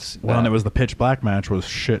it's. Well, and that. it was the pitch black match was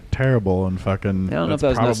shit terrible and fucking. Yeah, I don't know if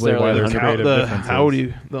that's that was probably why necessarily there's 100% creative the differences.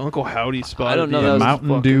 Howdy, the Uncle Howdy spot. I don't at know the that end was- was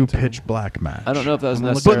Mountain Dew fucking pitch black match. I don't know if that was I'm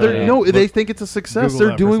gonna look But at necessarily. they're, that. no, they Look- think it's a success. Google They're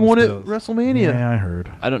that for doing some one at stills. WrestleMania. Yeah, I heard.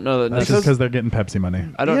 I don't know that. That's just because they're getting Pepsi money.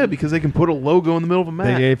 I don't. Yeah, because they can put a logo in the middle of a They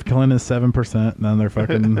match. gave Kalina 7%, and then they're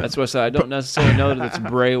fucking. That's what I said. I don't necessarily know that it's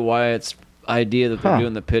Bray Wyatt's idea that they're Huh.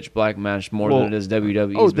 doing the pitch black match more Well, than it is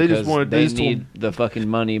WWE's. oh, they just because wanted- they they just told- need the fucking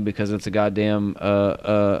money because it's a goddamn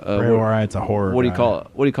Bray Wyatt's a horror. what do you guy. call it?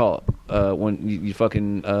 What do you call it? When you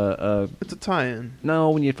fucking It's a tie-in. no,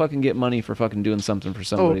 when you fucking get money for fucking doing something for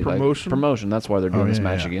somebody. promotion? Like, promotion. That's why they're doing Oh, this yeah,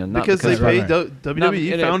 match yeah. again. Not Because they Right, paid right.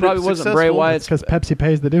 WWE and found it probably it wasn't successful. Bray Wyatt's. Because Pepsi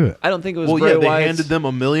pays to do it. I don't think it was Well, Bray yeah, they Wyatt's. handed them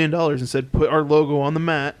 $1 million and said, "Put our logo on the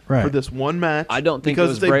mat Right. for this one match." I don't think it because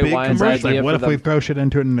was it's a Bray big Wyatt's commercial. It's like, idea what for if the- we throw shit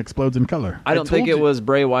into it and it explodes in color? I don't think told it you. was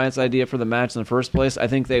Bray Wyatt's idea for the match in the first place. I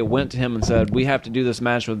think they went to him and said, "We have to do this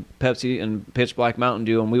match with Pepsi and Pitch Black Mountain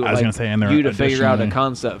Dew, and we would I was like gonna say, and they're you to figure out a additionally-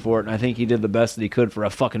 concept for it." And I think he did the best that he could for a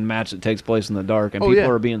fucking match that takes place in the dark, and Oh, people yeah.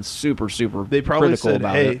 are being super They probably critical said,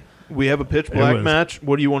 about "Hey, it. we have a pitch black was- match.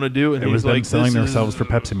 What do you want to do?" And It he's was them like, selling "This themselves is- for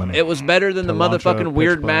Pepsi money. It was better than To the launch a motherfucking Pitch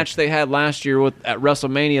weird Black. match they had last year with at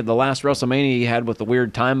WrestleMania, the last WrestleMania he had with the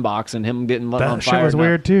weird time box and him getting lit on that fire. shit was and that-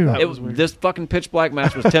 weird too. That It was was weird. this fucking Pitch Black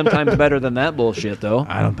match was 10 times better than that bullshit, though.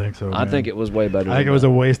 I don't think so. I man. think it was way better. I think than it was that.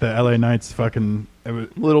 a waste of LA Knight's fucking. It was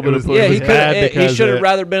Little it bit was, of it Yeah, was he bad could. He because should have it-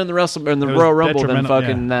 rather been in the it was Royal Rumble than detrimental,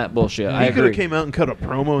 fucking yeah. that bullshit. Yeah. I He could agree. have came out and cut a promo. It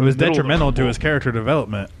was in the middle of the detrimental to Rumble. his character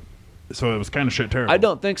development, so it was kind of shit terrible. I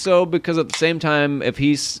don't think so because at the same time, if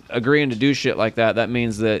he's agreeing to do shit like that, that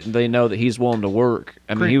means that they know that he's willing to work.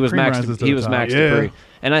 I mean, Cream- he was cream maxed. rises to He the was top. maxed Yeah. to 3.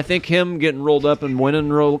 And I think him getting rolled up and winning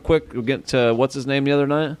real quick, we'll get to what's his name the other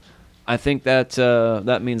night. I think that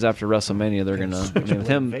that means after WrestleMania they're gonna. I mean, with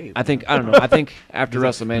him, I think I don't know. I think after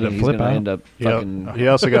WrestleMania did it he's flip gonna out? end up fucking. He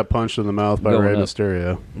also got punched in the mouth by Going Rey up.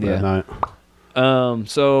 Mysterio Yeah. that night.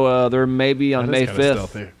 So there may be on That May is kinda 5th.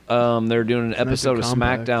 stealthy. They're doing an episode of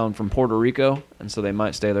compact. SmackDown from Puerto Rico, and so they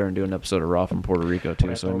might stay there and do an episode of Raw from Puerto Rico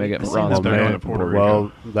too. So we may get Rico. Raw. That's and better SmackDown than from Puerto Puerto Rico.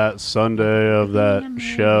 Well, that Sunday of that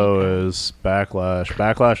show is Backlash.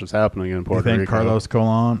 Backlash is happening in You Puerto think Rico.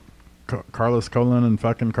 Carlos Colon and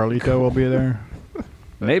fucking Carlito will be there?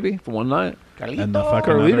 Maybe for one night. And the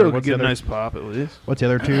fucking Carlito other, could what's the get a other, nice pop at least. what's the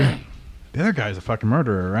other two? The other guy's a fucking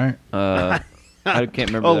murderer, right? I can't remember.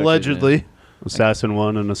 the actual name. Allegedly, Assassin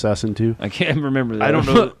 1 and Assassin 2. I can't remember. That. I don't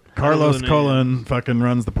know. Carlos the name. Colon fucking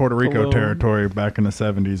runs the Puerto Rico Colon. territory back in the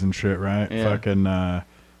 70s and shit, right? Yeah. Fucking,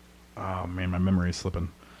 oh man, my memory's slipping.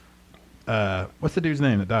 What's the dude's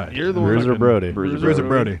name that died? You're the one. Bruiser fucking- Brody. Bruiser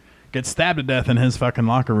Brody. Gets stabbed to death in his fucking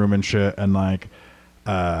locker room and shit, and like,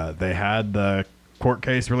 they had the court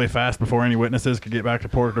case really fast before any witnesses could get back to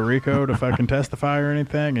Puerto Rico to fucking testify or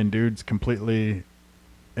anything, and dude's completely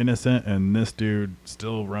innocent, and this dude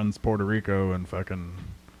still runs Puerto Rico and fucking.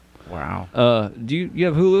 Wow. Do you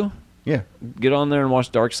have Hulu? Yeah. Get on there and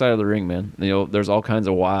watch Dark Side of the Ring, man. You know, there's all kinds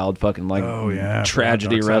of wild fucking like Oh, yeah.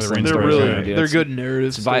 tragedy Dark Side of the wrestling Ring They're stories. stories, really yeah. they're good narrative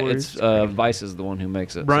It's stories. Vice is the one who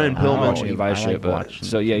makes it. Brian so, Pillman. I'm watching Vice I shit, like but watching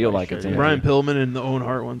so yeah, you'll Vice like it. shit, Too. yeah. Brian Pillman and the Owen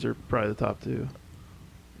Hart ones are probably the top two.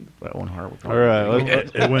 That one hard. All right,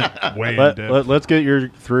 It went way in depth. let's get your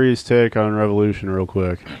three's take on Revolution real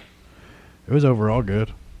quick. It was overall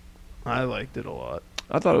good. I liked it a lot.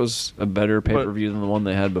 I thought it was a better pay per view than the one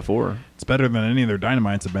they had before. It's better than any of their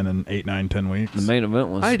Dynamites have been in 8, 9, 10 weeks. The main event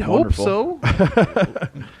was. I'd wonderful. hope so.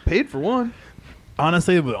 Paid for one.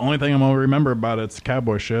 Honestly, the only thing I'm gonna remember about it's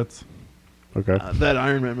cowboy shits. Okay. That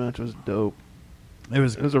Iron Man match was dope. It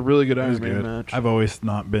was It was a really good it Iron was Man good. match. I've always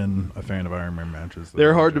not been a fan of Iron Man matches.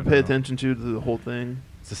 They're hard to in pay general. attention to the whole thing.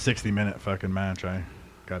 It's a 60-minute fucking match. I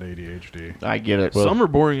got ADHD. I get it. Some are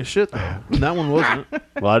boring as shit though. And that one wasn't.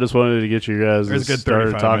 Well, I just wanted to get you guys There's a good started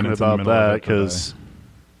 35 talking minutes in the about middle of that it today. because,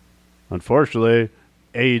 unfortunately,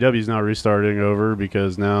 AEW's not restarting over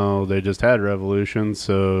because now they just had Revolution,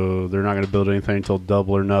 so they're not going to build anything until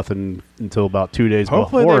Double or Nothing until about 2 days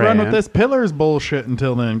Hopefully beforehand. they run with this Pillars bullshit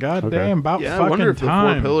until then. God Okay. damn, about Yeah, fucking I wonder if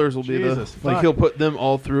time. the 4 pillars will be Jesus, the like fuck. he'll put them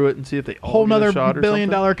all through it and see if they all Whole get a nother shot or $1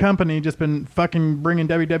 billion something. company just been fucking bringing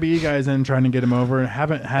WWE guys in trying to get him over and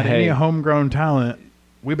haven't had Hey. any homegrown talent.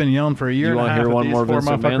 We've been yelling for a year You and a wanna half hear that one these more 4 Vince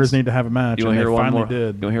motherfuckers McMahon's- need to have a match, You and want to they hear one finally more? did. You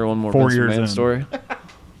want to hear one more 4 Vince years McMahon in. story?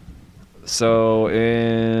 So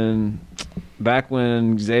back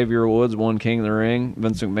when Xavier Woods won King of the Ring,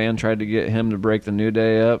 Vince McMahon tried to get him to break the New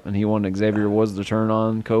Day up, and he wanted Xavier Woods to turn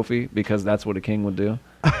on Kofi because that's what a king would do.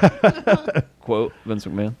 Quote Vince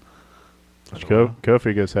McMahon.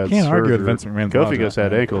 Kofi just had Can't argue with surgery. Vince McMahon's Kofi logic. just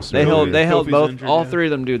had ankle surgery. They held Kofi's both injured, all yeah. three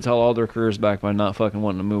of them dudes held all their careers back by not fucking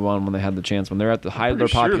wanting to move on when they had the chance, when they're at the height of their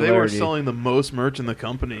Pretty sure popularity. they were selling the most merch in the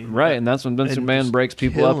company. Right, and that's when Vince And McMahon just breaks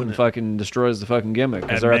people up killing and it. fucking destroys the fucking gimmick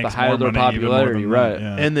because And they're at the makes height of more their money, even more popularity, than right? that,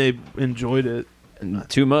 yeah. And they enjoyed it. And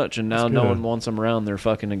too much, and now That's no good. one wants them around. They're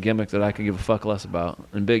fucking a gimmick that I could give a fuck less about.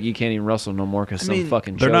 And Big E can't even wrestle no more because I some mean,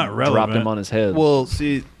 fucking they're chub not dropped relevant. him on his head. Well,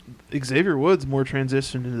 see, Xavier Woods more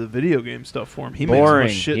transitioned into the video game stuff for him. He Boring.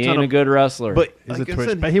 makes a shit He ton ain't a of. good wrestler. But He's like a I Twitch,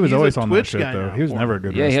 said, but he was he's always a on that Twitch shit guy though. now He was for never a him.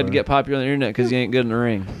 good yeah, he had to wrestler. get popular on the internet because he ain't good in the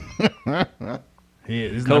ring.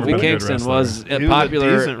 He's never been a Kofi good Kingston wrestler. was He was a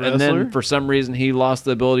popular, decent and then wrestler. for some reason he lost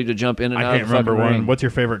the ability to jump in and I out can't of the fucking remember one. ring. What's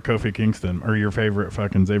your favorite Kofi Kingston or your favorite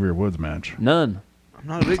fucking Xavier Woods match? None. I'm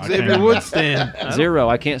not a big I Xavier can't- Woods stan. Zero.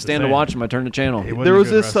 I can't stand to same. watch him. I turn the channel. He wasn't There a was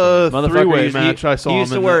good this wrestler. Motherfucker three-way used- match I saw He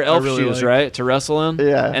used him to in wear that I elf really shoes, liked. right, to wrestle in.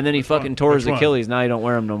 Yeah. And then he fucking tore his Which one? Achilles. Now he don't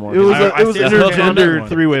wear them no more. It was I a, it was see an the hook on that intergender one.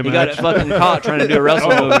 three-way He match. got fucking caught trying to do a wrestle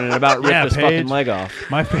movement and about ripped Yeah, his Paige. fucking leg off.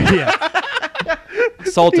 My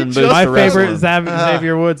Sultan boots my for favorite wrestling.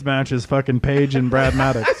 Xavier Woods match is fucking Paige and Brad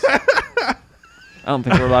Maddox. I don't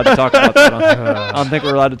think we're allowed to talk about that. I don't think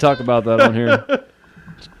we're allowed to talk about that on here.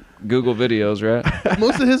 Google videos, right?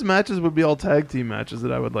 Most of his matches would be all tag team matches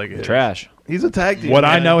that I would like. Hit. Trash. He's a tag team. What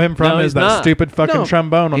I guy. know him from No, is he's that not. stupid fucking No.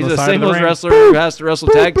 trombone on He's the a side of the singles ring. wrestler who has to wrestle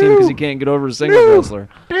tag team because he can't get over as a singles wrestler.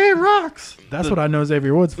 He rocks. That's what I know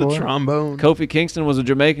Xavier Woods The for. trombone. Kofi Kingston was a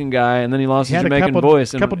Jamaican guy, and then he lost He his had a Jamaican couple,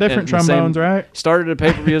 voice. couple different and the same- trombones, right? Started a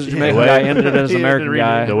pay-per-view as a Jamaican way- guy, ended it as an He had to American redo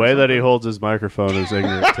guy. The way that he holds his microphone is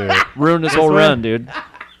ignorant too. Ruined his whole way? run, dude.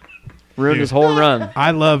 Ruined his whole run.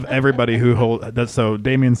 I love everybody who hold that. So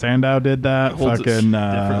Damian Sandow did that. Holds it Fucking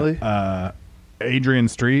differently. Adrian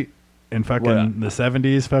Street in fucking What? the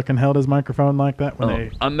 70s fucking held his microphone like that when Oh,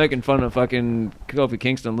 they. I'm making fun of fucking Kofi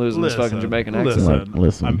Kingston losing his fucking Jamaican accent.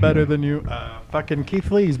 Listen I'm better here. than you. Fucking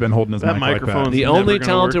Keith Lee's been holding his That mic like microphone's that. The never only gonna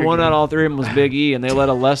talented work one again. out of all three of them was Big E, and they let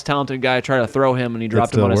a less talented guy try to throw him, and he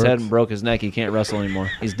dropped him still on his head works. and broke his neck. He can't wrestle anymore.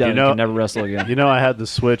 He's done. You know- he can never wrestle again. You know, I had the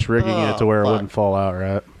switch rigging it to where it fuck. wouldn't fall out,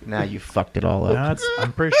 right? Now you fucked it all up.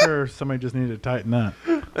 I'm pretty sure somebody just needed to tighten that.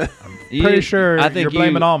 You- Pretty sure I think you're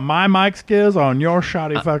blaming you, all my mic skills on your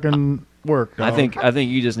shoddy fucking work. I dog. think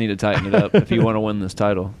you just need to tighten it up if you want to win this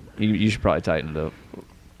title. You should probably tighten it up.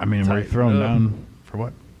 I mean, we're throwing down for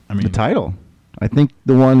what? I mean, The title. I think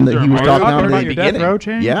the one that Is he there was a talking market about in about the your death beginning. row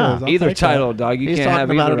chain? Yeah. 'Cause I'll Either take title, that. dog. You He's can't have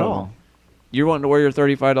talking about either it of all. them. You're wanting to wear your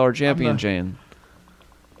 $35 champion the- chain.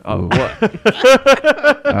 Oh, Ooh. what?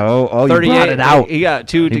 Oh, you 38. brought it out. He got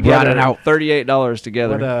two He brought together. it out. $38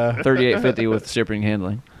 together. What, $38.50 with shipping and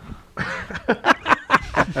handling.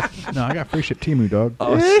 No, I got free ship Temu, dog.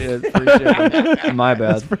 Oh shit! Free shipping. My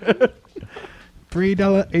bad.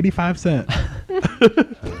 $3.85.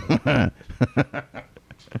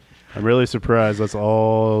 I'm really surprised. That's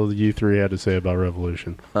all you three had to say about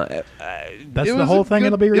Revolution. That's It the was whole a thing. good-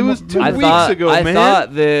 It'll be. it was 2 I weeks thought, ago, I man.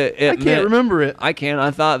 thought that it I can't meant- remember it. I can.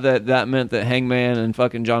 I thought that meant that Hangman and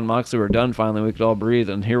fucking John Moxley were done finally. We could all breathe,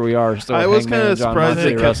 and here we are. Still, I was Hangman kinda and John surprised Moxley they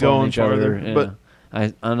kept wrestling going each other. farther, Yeah. but-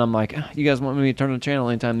 and I'm like, you guys want me to turn the channel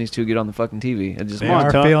anytime these two get on the fucking TV? It just They are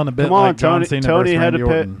Tony- feeling a bit come on, like John Tony. Cena Tony versus had to Randy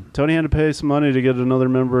pay. Orton. Tony had to pay some money to get another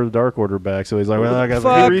member of the Dark Order back. So he's like, "Well, I got."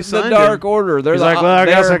 fuck the re-signed Dark him. Order. They're He's the, like, "Well, I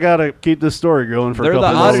guess they're- I got to keep this story going for a They're the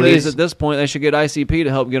couple more oddities weeks." at this point. They should get ICP to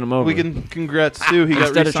help get them over. We can congrats too. He got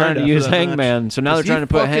Instead of trying re-signed to after use that match. Hangman. So now they're 'Cause he trying to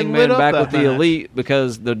put fucking Hangman lit up back that with the match. Elite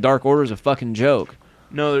because the Dark Order is a fucking joke.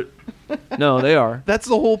 No, No, they are. that's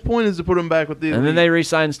the whole point is to put him back with the And then Elite. they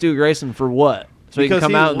re-signed Stu Grayson for what? So Because he can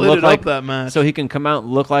come he out and lit look it like up that match. So he can come out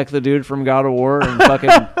and look like the dude from God of War and fucking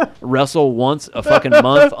wrestle once a fucking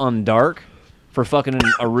month on Dark for fucking a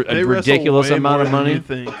They wrestle ridiculous way amount more of than money. You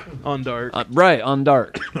think on Dark? Right on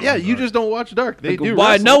Dark. Yeah, you just don't watch Dark. They do.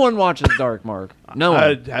 Why? wrestle. No one watches Dark, Mark. No I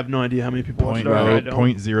one. have no idea how many people watch Point Dark. I zero- don't.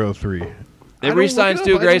 point 0.03. They I don't re-signed look it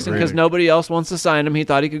Stu up. I Grayson don't because really. nobody else wants to sign him. He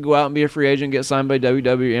thought he could go out and be a free agent and get signed by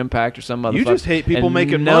WWE Impact or some motherfucker. You just hate people And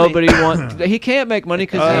making nobody wants. He can't make money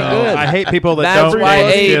because he ain't good. I hate people that That's don't why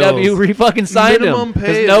know AEW skills. fucking signed him Minimum pay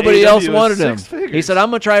because in nobody else AEW is wanted him. 6 figures. He said, "I'm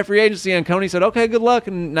gonna try free agency," and Coney said, "Okay, good luck."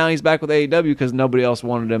 And now he's back with AEW because nobody else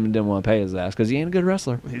wanted him and didn't want to pay his ass because he ain't a good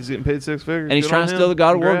wrestler He's getting paid 6 figures. and he's Good trying on to him. steal the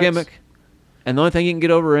God of War Congrats. gimmick. And the only thing he can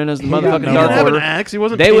get over in is the got motherfucking no- He Dark didn't have an Order. axe. He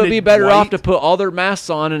wasn't. They would painted be better white. off to put all their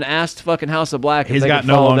masks on and ask fucking House of Black if He's they got could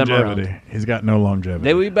no follow them longevity. around. He's got no longevity.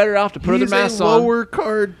 They would be better off to put He's their a masks on. lower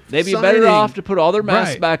card. They'd be better signing. off to put all their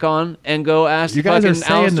masks Right. back on and go ask You guys are fucking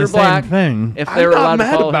saying the Aleister Black same thing. if they were I'm allowed not to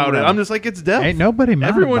mad follow about him it. around. I'm just like it's depth. Ain't nobody mad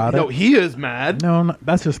Everyone, about no, it. he is mad. No,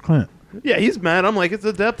 that's just Clint. Yeah, he's mad. I'm like, it's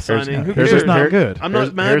a depth Here's- signing. Who here's cares? just not good. I'm Here's-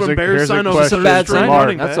 not mad here's when a- Bears here's a sign a question It's a for bad Mark. signing.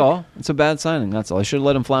 running That's back. all. It's a bad signing. That's all. I should have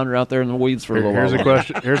let him flounder out there in the weeds for a little Here's a while.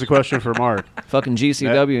 question. Here's a question for Mark. Fucking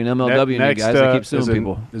GCW and MLW and you guys that keep suing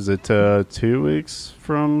people. Is it 2 weeks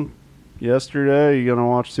from yesterday? You gonna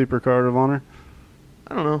watch Super Card of Honor?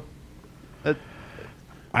 I don't know. I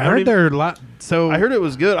I don't heard even- they're a lot. So I heard it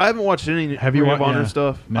was good. I haven't watched any Have you Ring of wa- Honor yeah.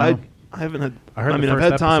 stuff. No. I haven't had. I heard I the mean, I've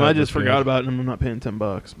first had time. I episode just was forgot good. about it, and I'm not paying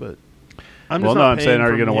 $10. But I'm Well, just no, not I'm saying, paying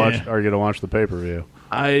are you for gonna watch? yeah. Are you gonna watch the pay per view?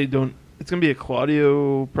 I don't. It's gonna be a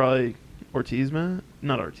Claudio, probably Ortiz match.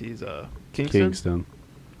 Not Ortiz. Kingston. Kingston.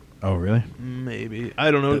 Oh, really? Maybe.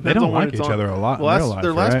 I don't know. They Depends don't on when like it's each on. other a lot in Last, real life,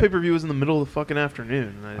 their last right? pay per view was in the middle of the fucking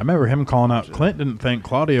afternoon. And I remember him calling out. Clint didn't think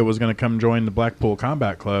Claudia was going to come join the Blackpool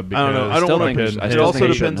Combat Club. Because I don't know. I don't Still want think to. he should- I It still also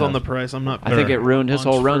think he depends shouldn't on the have. price. I'm not. I think it ruined his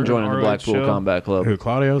whole run joining the ROH Blackpool show. Combat Club. Who,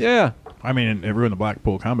 Claudio's? Yeah, I mean, it ruined the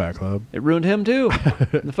Blackpool Combat Club. it ruined him too.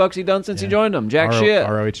 The fuck's he done since he joined them? Jack shit.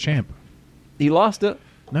 ROH champ. He lost it.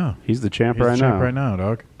 No. He's the champ He's right the champ now. right now,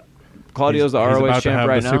 dog. Claudio's the He's ROH about to champ have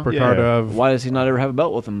right the now. Supercard Yeah. of. Why does he not ever have a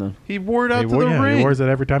belt with him then? He wore it out He, to the ring. he wears it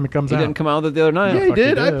every time he comes He out. didn't come out with it the other night. Yeah, he fuck he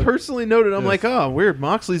did. I did. personally noted. I'm Yes. like, oh, weird.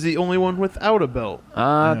 Moxley's the only one without a belt.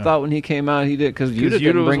 I Yeah. thought when he came out he did because Yuta Yuta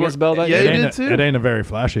didn't was bring his belt out. yeah, it, he yet. did ain't too. it ain't a very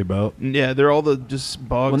flashy belt. Yeah, they're all the just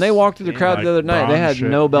bogs. When they walked through the crowd like the other night, they bronze had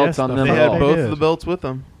shit. no belts Yes, on the them they at had all. both did. of the belts with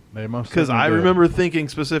them. They most Because certainly I did. remember thinking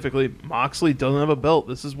specifically, Moxley doesn't have a belt.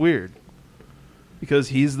 This is weird. Because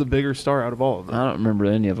he's the bigger star out of all of them. I don't remember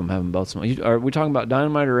any of them having belts. Are we talking about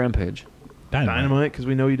Dynamite or Rampage? Dynamite, because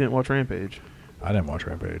we know you didn't watch Rampage. I didn't watch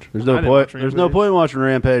Rampage. There's I no didn't point. watch There's no Rampage. point in watching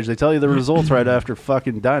Rampage. They tell you the results right after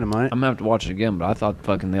fucking Dynamite. I'm gonna have to watch it again, but I thought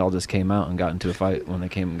fucking they all just came out and got into a fight when they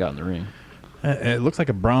came and got in the ring. It looks like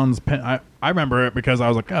a bronze pin. I remember it because I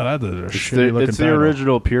was like, oh, that's a It's shitty the, looking it's the title.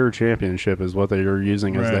 original pure championship is what they are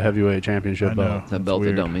using as the Right. heavyweight championship I know. belt. That It's belt that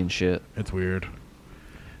weird. don't mean shit. It's weird.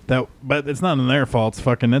 But it's not in their fault. It's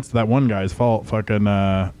fucking. It's that one guy's fault. Fucking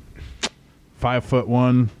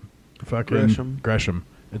 5'1", fucking Gresham.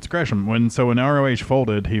 It's Gresham. When ROH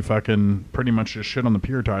folded, he fucking pretty much just shit on the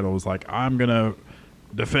pure title. Was like, I'm gonna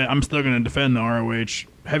defend. I'm still gonna defend the ROH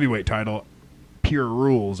heavyweight title, pure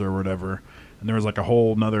rules or whatever. And there was like a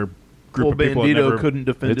whole nother group Well, of people. that Bandito never, couldn't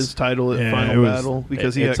defend it's- his title at yeah, it Final was- Battle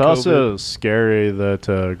because he It's had COVID. also scary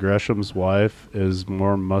that Gresham's wife is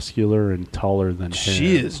more muscular and taller than him.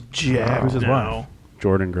 She is jacked Who's his now. wife?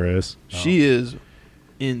 Jordan Grace. She is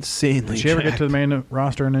insanely Did she ever get to the jacked. main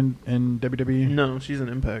roster in WWE? No, she's an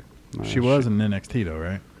Impact. No, She was in NXT though,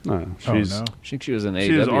 right? No, Oh, she's no. I think she was in AEW.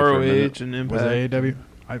 She was for a minute. ROH and Was Impact. it AEW?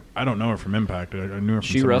 I don't know her from Impact. I knew her from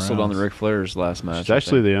She somewhere wrestled on the else. Ric Flair's last match. she's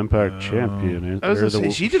actually the Impact champion. I was Or gonna the-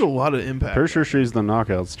 say she did a lot of Impact. Pretty sure she's the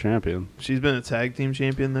Knockouts champion. She's been a tag team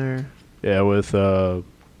champion there. Yeah, with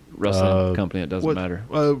wrestling company. It doesn't What- matter.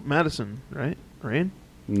 Madison, right? Rain?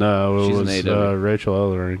 no, it She's in was AEW. Rachel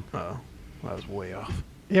Ellering. Oh, I was way off.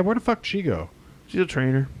 Yeah, where the fuck did she go? She's a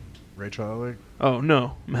trainer. Rachel Ellie? Oh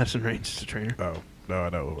no, Madison Rain's just a trainer. Oh, no, I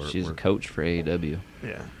know. She's a coach for AEW.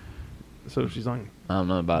 Yeah. So she's on. I don't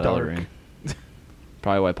know about Dark. Ellering.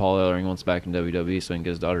 Probably why Paul Ellering wants back in WWE so he can get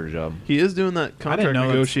his daughter a job. He is doing that I didn't contract know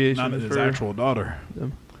negotiation that's not his for actual daughter.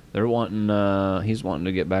 They're wanting. He's wanting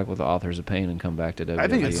to get back with the Authors of Pain and come back to WWE. I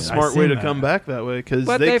think it's a I smart seen way to that. come back that way because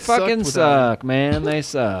But they fucking suck, man. They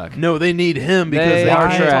suck. No, they need him because They they are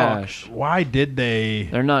can't trash. Why did they?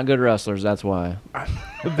 They're not good wrestlers. That's why. talk.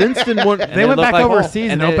 Vince didn't want. And They went look back like-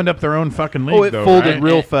 overseas and and they- opened up their own fucking league. Oh, it though, folded right?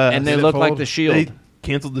 real fast. And they Did it look like fold? the Shield. They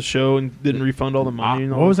canceled the show and didn't refund all the money.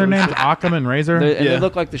 And all What was their that names? shit. Occam and Razor. And Yeah. they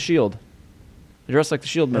look like the Shield. They dress like the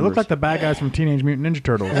Shield They members. look like the bad guys from Teenage Mutant Ninja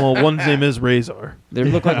Turtles. Well, one's name is Razor. They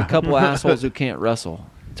look like a couple assholes who can't wrestle.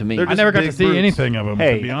 To me, They're I just never got to big see brutes. anything of them.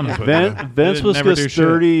 Hey, to be honest with Vince, you. Vince They was never do just shit.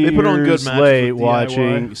 30 They put on good years matches late with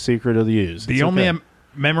watching DIY. Secret of the Use. The It's only okay.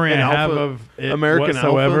 memory And I have Alpha- of it American Alpha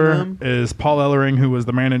whatsoever and them? is Paul Ellering, who was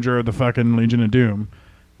the manager of the fucking Legion of Doom.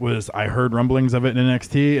 I heard rumblings of it in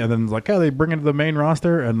NXT, and then it's like, oh, they bring it to the main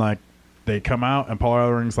roster, and like they come out, and Paul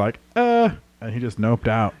Ellering's like, and he just noped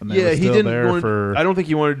out. And they Yeah, were he still didn't. there Want, for I don't think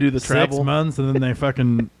he wanted to do the 6 travel. months, and then they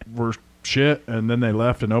fucking were shit, and then they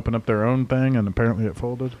left and opened up their own thing, and apparently it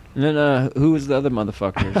folded. And then who was the other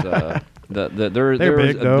motherfuckers? They're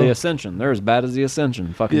big, though. the Ascension. They're as bad as the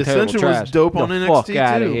Ascension. Fucking The terrible Ascension was trash. dope the on fuck NXT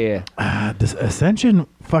out of too. here. This Ascension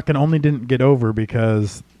fucking only didn't get over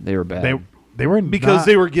because They were bad. they were Because not-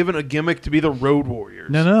 they were given a gimmick to be the Road Warriors.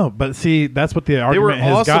 No, but see, that's what the They were argument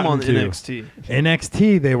has awesome gotten on to. NXT.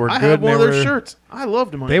 NXT, they were I good. had one and of they their were- shirts. I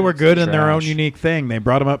loved them on They were NXT. good in their own Trash. unique thing. They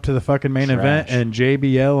brought them up to the fucking main event, Trash. and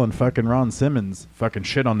JBL and fucking Ron Simmons fucking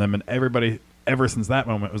shit on them, and everybody ever since that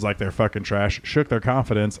moment was like they're fucking trash, shook their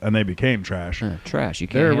confidence, and they became trash. Trash. You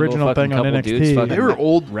can't Their handle original a fucking thing on couple NXT. dudes fucking They were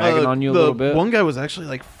old, ragging on you a the little bit. One guy was actually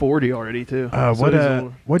like 40 already too.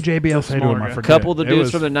 What JBL say to him? I guy. forget. Couple of the It dudes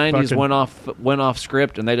was from the '90s fucking- went off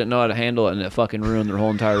script and they didn't know how to handle it, and it fucking ruined their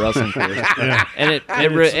whole entire wrestling career. Yeah. And it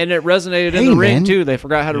resonated in Hey, the ring man. too. They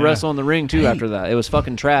forgot how to Yeah. wrestle in the ring too. Hey. After that, it was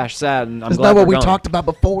fucking trash, sad, and I'm That's glad not what they're we gone. talked about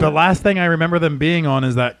before. The last thing I remember them being on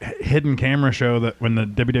is that hidden camera show that when the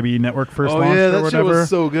WWE Network first Oh launched yeah, or that shit whatever, was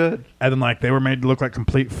so good. and then like they were made to look like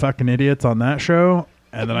complete fucking idiots on that show,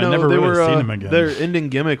 and then I never they really were, seen them again. Their ending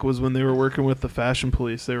gimmick was when they were working with the Fashion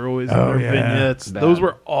Police. They were always in Oh, their yeah. vignettes. Bad. Those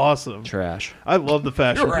were awesome. Trash. I love the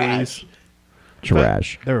Fashion Trash. Police.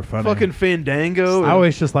 Trash. They were funny. Fucking Fandango. I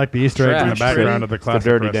always just like the Easter eggs in the Trash. background of the classic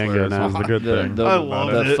Dirty wrestlers. Dango now. Was the good The, thing. the, I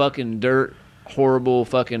loved the it. fucking dirt, horrible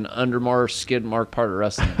fucking undermark, skid mark part of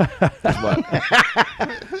wrestling. Is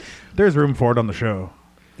what? There's room for it on the show.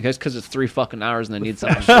 Because it's 3 fucking hours and they need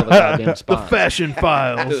something to fill the goddamn the spot. Fashion If it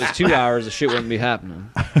Files. was 2 hours, the shit wouldn't be happening.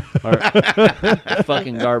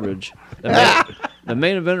 Fucking garbage. The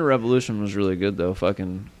main event of Revolution was really good though.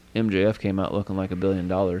 Fucking MJF came out looking like $1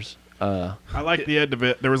 billion. I like the end of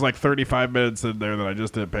it. There was like 35 minutes in there that I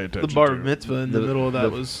just didn't pay attention The bar to. mitzvah in the middle of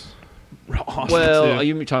that was awesome. Well, too.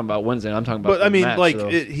 you're talking about Wednesday. I'm talking about. But the I mean, match, like though.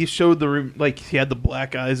 he showed the room, like he had the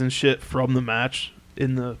black eyes and shit from the match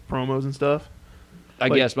in the promos and stuff. I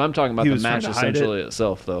like, guess, but I'm talking about he the was trying match to hide it. essentially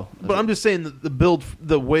itself, though. But I'm just saying that the build,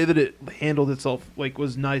 the way that it handled itself, like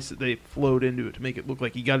was nice that they flowed into it to make it look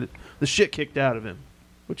like he got the shit kicked out of him,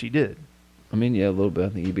 which he did. I mean, yeah, a little bit. I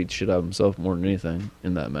think he beat the shit out of himself more than anything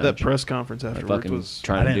in that match. That press conference afterwards fucking was. I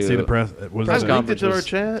trying to didn't do see the it. press. Was I Press it- linked it to our conferences.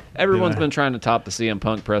 chat. Everyone's Yeah. been trying to top the CM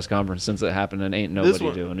Punk press conference since it happened, and ain't This nobody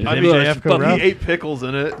one, doing it. I Did mean, MJF go he rough? ate pickles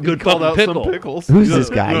in it. Good he called out fucking some pickle. pickles. Who's Yeah. this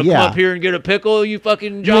guy? You wanna Yeah. come up here and get a pickle, you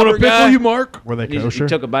fucking You want a jobber pickle, guy? you Mark? Were they He kosher?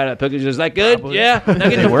 took a bite of that pickle. He's just like, good, Probably. yeah. Now get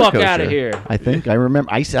They the were fuck kosher. out of here. I think I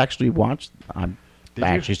remember. I actually watched. I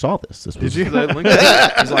actually saw this. This was. Because I linked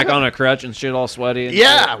it. He's like on a crutch and shit, all sweaty. And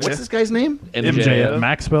Yeah. What's this guy's name? MJF. MJF.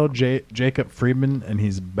 Maxwell Jacob Friedman, and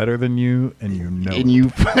he's better than you, and you know And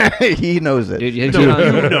it. you, he knows it. Dude, you No,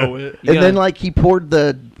 you know it. You and then gotta- like he poured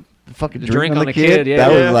the fucking drink on the kid. yeah.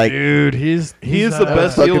 That Yeah. was like Dude, he's He is the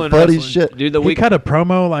best fucking heel in funny wrestling. shit. Dude, the He week cut a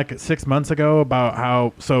promo like 6 months ago about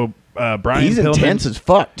how Brian He's Pillman, intense as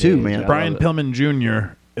fuck too, Yeah, man. yeah. Brian love it. Pillman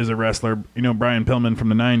Jr. is a wrestler. You know Brian Pillman from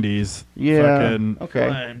the 90s. Yeah. Fucking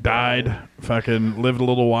Okay. died. Fucking lived a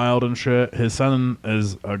little wild and shit. His son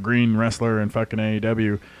is a green wrestler in fucking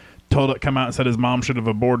AEW. Told it come out and said his mom should have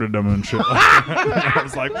aborted him and shit. I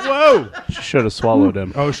was like, whoa. Should have swallowed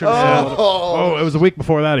him. Oh, sure. Oh, it was a week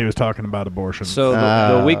before that he was talking about abortion. So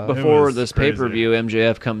the week It before was this crazy. pay-per-view,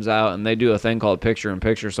 MJF comes out and they do a thing called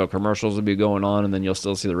picture-in-picture. So commercials will be going on, and then you'll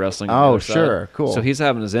still see the wrestling. on the Oh, other side. sure. Cool. So he's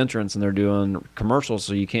having his entrance, and they're doing commercials,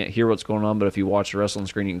 so you can't hear what's going on. But if you watch the wrestling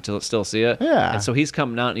screen, you can still see it. Yeah. And so he's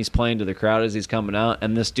coming out and he's playing to the crowd as he's coming out,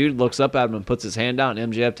 and this dude looks up at him and puts his hand out,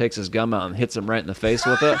 and MJF takes his gum out and hits him right in the face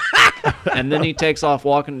with it. And then he takes off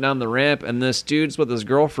walking down the ramp, and this dude's with his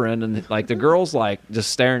girlfriend, and like the girl's like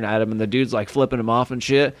just staring at him, and the dude's like flipping him off and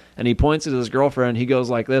shit. And he points at his girlfriend. He goes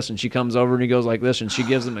like this, and she comes over, and he goes like this, and she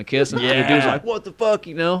gives him a kiss, and the dude's like, "What the fuck,"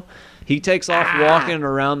 you know? He takes off walking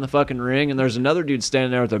around the fucking ring, and there's another dude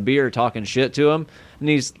standing there with a beer talking shit to him. And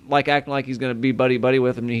he's like acting like he's going to be buddy-buddy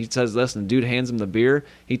with him. And he says this, and the dude hands him the beer.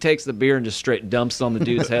 He takes the beer and just straight dumps it on the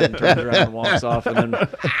dude's head and turns around and walks off. And then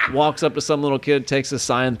walks up to some little kid, takes his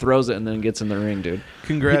sign, throws it, and then gets in the ring, dude.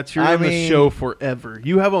 Congrats, you're on the show forever.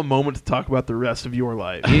 You have a moment to talk about the rest of your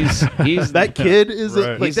life. He's that kid is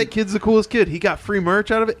Right. that kid's the coolest kid. He got free merch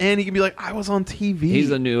out of it, and he can be like, I was on TV. He's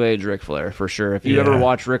a new age Ric Flair for sure. If you ever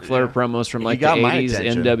watch Ric Flair promos from like the got my 80s,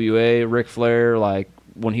 attention. NWA, Ric Flair, like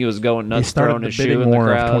when he was going He nuts, throwing started the his shoe bidding in the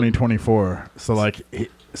war of crowd. 2024.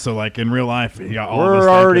 So like in real life, he got all of We're us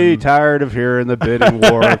already thinking, tired of hearing the bidding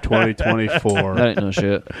war of 2024. That ain't no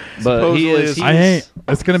shit. But he Supposedly is. it's- I ain't.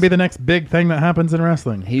 It's gonna be the next big thing that happens in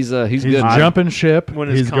wrestling. He's He's good. jumping ship. When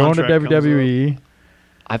his He's going to contract comes WWE.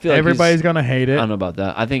 I feel like Everybody's gonna hate I it. don't know about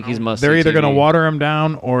that. I think he's must. They're either TV. gonna water him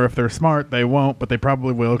down, or if they're smart, they won't. But they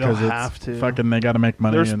probably will because They'll it's have to. fucking. They got to make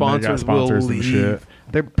money. Their and they got sponsors will sponsors and leave. shit.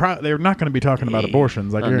 They're not going to be talking about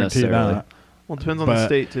abortions. I Not guarantee you necessarily. that. Well, it depends on the But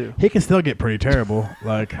state too. he can still get pretty terrible.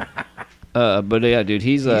 Like But yeah, dude,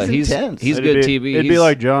 he's intense. he's It'd good be- TV. It'd be He's-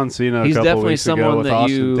 like John Cena a he's couple definitely weeks ago someone with that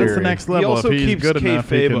Austin you- that's the Theory. next He level. also If he's keeps good enough,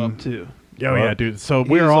 he kayfabe can. up too. Oh yeah, dude. So we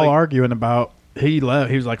He's were all like- arguing about he left.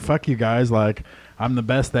 He was like, "Fuck you guys! Like I'm the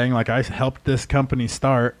best thing. Like I helped this company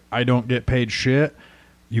start. I don't get paid shit.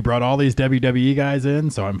 You brought all these WWE guys in,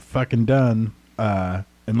 so I'm fucking done.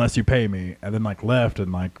 Unless you pay me." And then like left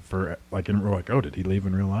and like for like and we're like, "Oh, did he leave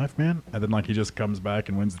in real life, man?" And then like he just comes back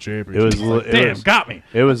and wins the championship. It was It's like, li- it damn, was- got me.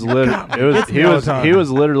 It was lit. It was Gets me he all was the time. he was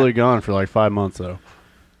literally gone for like 5 months though.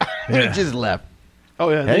 He just left. Oh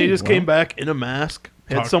yeah, and then Hey, he just well. came back in a mask.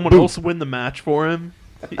 Had Talk- someone boom. else win the match for him.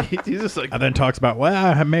 He's just like, And then talks about, "Well,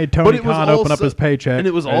 I made But Tony it was Khan all open up set- his paycheck, and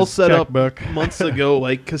it was all his set checkbook." up months ago,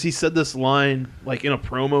 like because he said this line like in a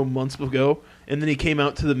promo months ago, and then he came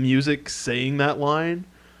out to the music saying that line.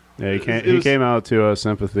 Yeah, It he was- came out to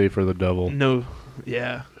sympathy for the devil. No,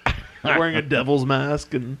 yeah, wearing a devil's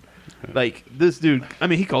mask and like this dude. I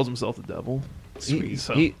mean, he calls himself the devil. he's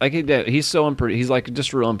so he's like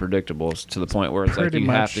just real unpredictable to the point where it's like Pretty you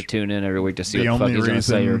have much to tune in every week to see the what the fuck only he's gonna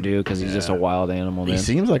say or reason- do because he's just a wild animal, He man.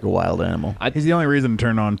 seems like a wild animal. He's the only reason to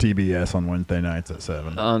turn on TBS on Wednesday nights at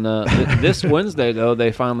 7. On this Wednesday, though,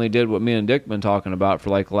 they finally did what me and Dick been talking about for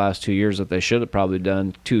like the last 2 years that they should have probably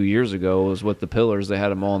done 2 years ago. Was with the Pillars. They had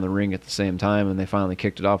them all in the ring at the same time, and they finally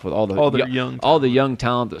kicked it off with all the young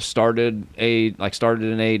talent that started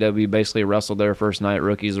in AEW, basically wrestled their first night,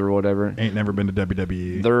 rookies or whatever. Ain't never been to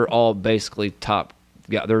WWE. They're all basically top.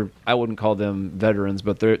 Yeah, I wouldn't call them veterans,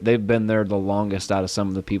 but they've been there the longest out of some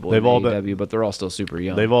of the people They've in all AEW, but they're all still super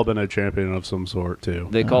young. They've all been a champion of some sort too.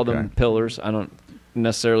 They call Okay. them pillars. I don't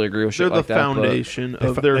necessarily agree with They're shit the like that. but foundation They,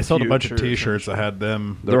 of fu- their. they sold a bunch of future. T-shirts that had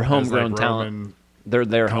them. They're as, homegrown like, talent. Roman- They're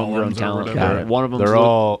their Columns homegrown or talent. whatever. Got it. One of them.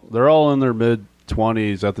 They're all in their mid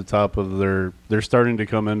 20s at the top of their. They're starting to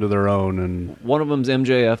come into their own, and One of them's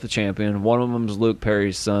MJF, the champion. One of them's Luke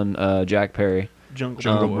Perry's son, Jack Perry.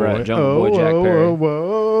 Jungle Boy. Right, Jungle Boy Jack Perry.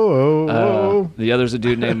 Whoa. The other's a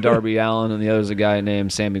dude named Darby Allin, and the other's a guy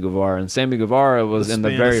named Sammy Guevara. And Sammy Guevara was The in the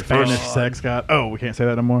Spanish- very Spanish first. sex god. Oh, we can't say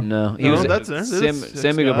that no more. No, he No, was. that's it.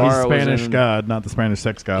 Sammy He's Guevara was Spanish in, god, not the Spanish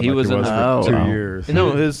sex god. He like was he in was the- for Oh, 2 wow. years.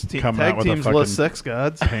 No, his Coming out tag with a team's fucking less sex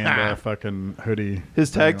gods. panda fucking hoodie.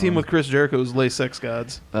 His tag thing team on. with Chris Jericho is lay sex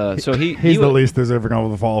gods. So he He's the was, least there's ever gone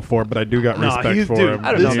with the fall for, but I do got Nah, respect he's- for dude, him.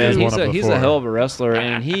 I don't know, This man. is He's a hell of a wrestler,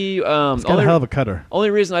 and he He's got a only, hell of a cutter. only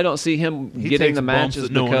reason I don't see him He getting takes the match bumps is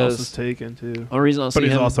that no one else because is taken too. only reason I don't But see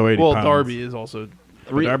he's him. also 80 Well, pounds. Darby is also.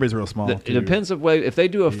 But Darby's real small. It too. depends if if they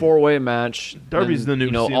do a 4-way match. Darby's then, the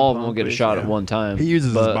new CM all of them will Punk, get a shot at basically. one time. He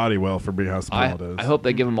uses But his body well for being how small it is. I hope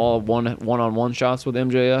they give them all one-on-one shots with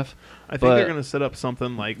MJF. I think But- they're going to set up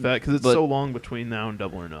something like that because it's but- so long between now and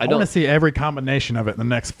Double or Nothing. I I don't- want to see every combination of it in the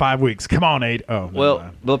next 5 weeks. Come on, 8. Oh, never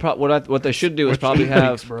Well, mind. what they should do is Which probably weeks,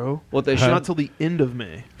 have bro. what they It's should not till the end of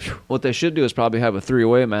May. what they should do is probably have a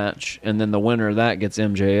 3-way match, and then the winner of that gets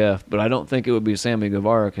MJF. But I don't think it would be Sammy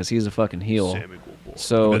Guevara because he's a fucking heel. Sammy Guevara.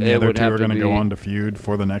 So And then the it other would two have are to going to be. go on to feud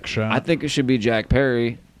for the next shot. I think it should be Jack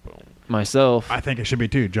Perry. Myself, I think it should be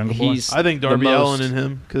too. Jungle Boy. he's I think the Darby most- Allin and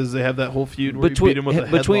him because they have that whole feud where between he beat him with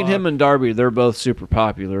a between headlock. him and Darby, they're both super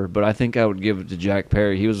popular. But I think I would give it to Jack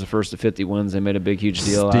Perry. He was the first to 50 wins. They made a big, huge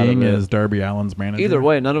deal out Sting of it. is Darby Allin's manager. Either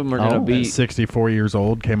way, none of them are going to Oh. be. 64 years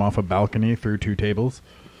old, came off a balcony through 2 tables.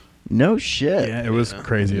 No shit. Yeah, it was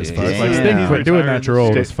crazy as fuck. Yeah. Like Damn. Sting He's quit doing retiring that. You're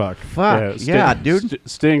old Sting- as fuck. Fuck. Yeah, dude.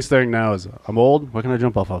 Sting's thing now is, I'm old. What can I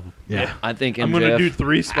jump off of? Yeah. I think I'm gonna do MJF.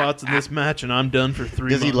 3 spots in this match, and I'm done for 3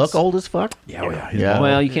 Does he months. look old as fuck? Yeah, he's Yeah. bald.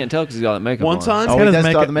 Well, you can't tell because he's got that makeup One on. time, Oh, got he his does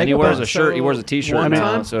makeup- got the And he makeup wears on. a shirt. He wears a t-shirt One now.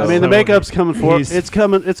 time- So I mean, the So makeup's coming for he's it's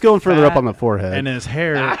going further up fat on the forehead. and his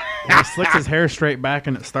hair, he slicks his hair straight back,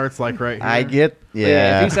 and it starts like right here. I get. yeah,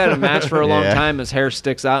 Yeah. if he's had a match for a long Yeah. time, his hair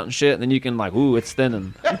sticks out and shit, and then you can like, ooh, it's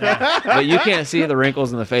thinning. But you can't see the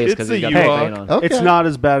wrinkles in the face because It's he's a got the U-Haul. paint on. Okay. It's not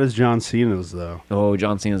as bad as John Cena's though. Oh,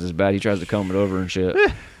 John Cena's is bad. He tries to comb it over and shit.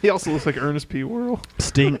 he also looks like Ernest P. Worrell.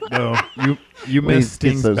 Sting, though. You When he missed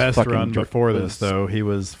gets Sting's those best fucking run dr- before this, though. He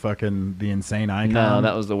was fucking the insane icon. No,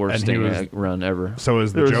 that was the worst And he Sting was- run ever. So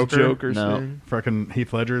is There the was Joker. Joker No. thing. Fucking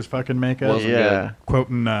Heath Ledger's fucking makeup. Wasn't Yeah.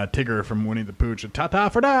 Quoting Tigger from Winnie the Pooh. Ta-ta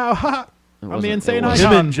for now. Ha! I'm the wasn't- insane it Him wasn't-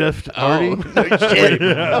 icon. and Jeff Hardy. It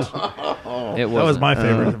That was my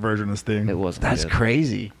favorite Uh, version of Sting. It wasn't. That's good.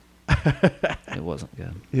 crazy. It wasn't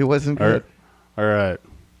good. It wasn't All good. right. All right.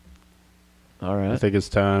 All I right. think it's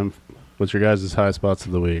time. What's your guys' high spots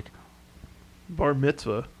of the week? Bar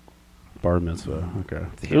mitzvah. Bar mitzvah. Okay.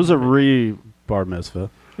 It was a bar mitzvah.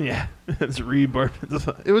 Yeah, it's bar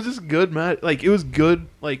mitzvah. It was just good, Matt. Like it was good,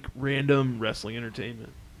 like random wrestling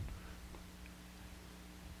entertainment.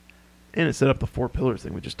 And it set up the 4 pillars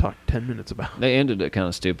thing we just talked 10 minutes about. They ended it kind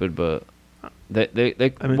of stupid, but they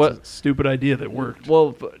I mean, what? it's a stupid idea that worked.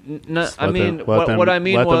 Well, no, Just I let mean, them- what I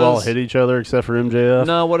mean let was them all hit each other except for MJF.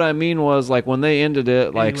 no. What I mean was like when they ended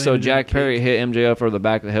it, like so landed in Jack the Perry cage. hit MJF over the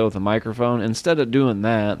back of the head with a microphone. Instead of doing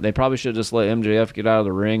that, they probably should just let MJF get out of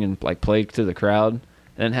the ring and like play to the crowd,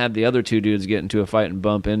 and had the other 2 dudes get into a fight and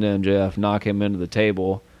bump into MJF, knock him into the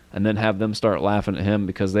table, and then have them start laughing at him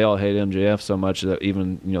because they all hate MJF so much that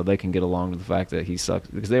even they can get along with the fact that he sucks,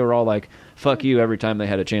 because they were all like fuck you every time they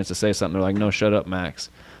had a chance to say something. They're like, no, shut up, Max.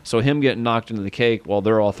 So him getting knocked into the cake while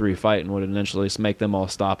they're all 3 fighting would eventually make them all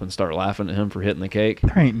stop and start laughing at him for hitting the cake.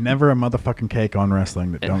 There ain't never a motherfucking cake on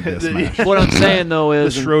wrestling that don't get smashed. What I'm saying though The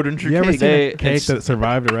is Schrodinger You ever cake. seen They- a cake it's- that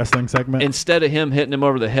survived a wrestling segment? instead of him hitting him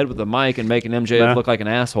over the head with the mic and making MJF Nah. look like an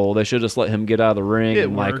asshole, they should just let him get out of the ring It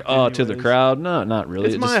and like, worked to the anyways. crowd. No, not really.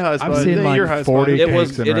 It's It my just- high spot. I've seen Yeah, your high like spot. 40 It cakes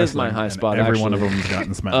was- in it is my wrestling, high and spot, Every one actually. of them's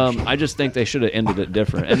gotten smashed. I just think they should have ended it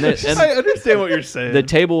different. And, I understand what you're saying. the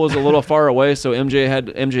table was a little far away, so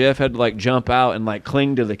MJF had to like jump out and like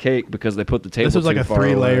cling to the cake because they put the table. This was like too a far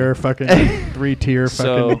 3-layer away. fucking 3-tier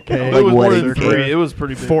So- fucking cake. it was more wedding than cake. 3. It was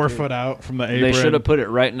pretty big. 4 too. foot out from the apron. They should have put it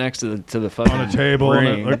right next to the fucking on a table.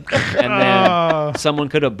 ring, And it, and then someone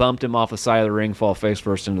could have bumped him off the side of the ring, fall face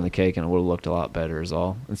first into the cake, and it would have looked a lot better. Is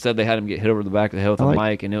all. Instead, they had him get hit over the back of the head with I a like-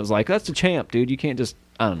 mic, and it was like, that's the champ, dude. You can't just.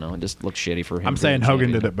 I don't know. It just looked shitty for him. I'm being saying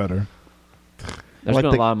Hogan champion. did it better. There's Like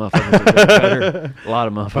been the- a lot of motherfuckers that did it better. A lot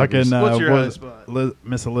of motherfuckers. Fucking What's your high was spot?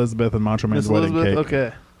 Miss Elizabeth and Macho Man's Miss wedding Elizabeth. cake.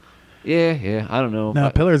 Okay. Yeah. I don't know.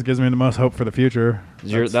 No, Pillars gives me the most hope for the future.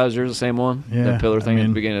 That was yours, the same one. Yeah, That pillar I thing at the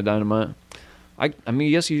mean- beginning of Dynamite. I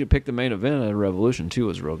mean, yes, you should pick the main event at Revolution 2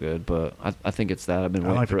 was real good, but I think it's that. I've been I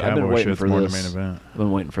waiting like the for. I've been cowboy waiting shit for more than this. main event. I've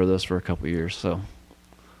been waiting for this for a couple years. So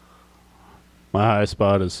My high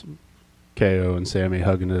spot is KO and Sammy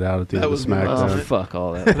hugging it out at the That end of was my oh, SmackDown. Alright. fuck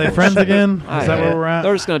all that. Are they friends again? I Is that hate where it. we're at?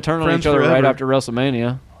 They're just gonna turn on Friends each other right forever. after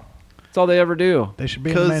WrestleMania. That's all they ever do. They should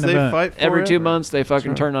be in the Because main they event. fight Every 2 forever. months they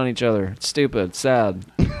fucking turn on each other. It's stupid. It's sad.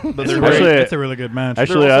 But It's, they're Actually- great. it's a really good match.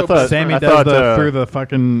 Actually, They're I also thought Sammy I does thought, the through the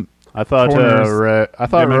fucking. I thought corners Ray. I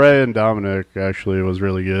thought gimmick. Ray and Dominic actually was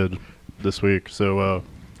really good this week. So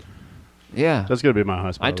Yeah. that's gonna be my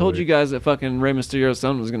high spot. I of the told you week. guys that fucking Rey Mysterio's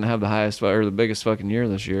son was gonna have the highest or the biggest fucking year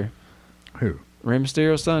this year. Who? Rey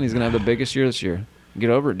Mysterio's son, he's gonna have the biggest year this year. Get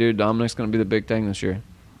over it, dude. Dominic's gonna be the big thing this year.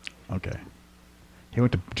 Okay. He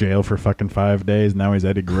went to jail for fucking 5 days. Now he's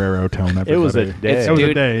Eddie Guerrero telling everybody. It was a day. It was a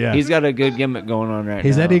Dude, day, yeah. He's got a good gimmick going on right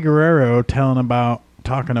He's now. Eddie Guerrero talking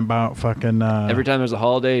about fucking. Every time there's a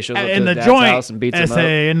holiday, he shows up to in his the dad's joint. house and beats him up.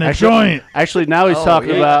 Essay in the Actually- joint. Actually, now he's Oh,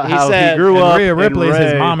 talking yeah. about He how said- he grew And up. Rhea Ripley's and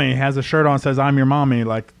his Ray- mommy. Has a shirt on says "I'm your mommy."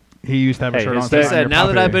 Like he used to have a Hey, shirt his on. thing- He says, "I'm said, your now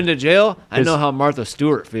that puppy." I've been to jail, I His- know how Martha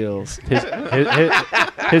Stewart feels.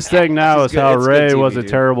 His thing now It's is how good Ray TV, was a dude.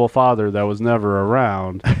 terrible father that was never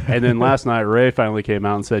around. And then last night, Ray finally came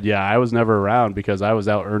out and said, "Yeah, I was never around because I was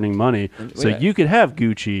out earning money, so Yeah. you could have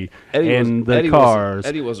Gucci Eddie was- and the Eddie was- cars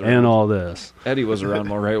Eddie was and around. all this." Eddie was around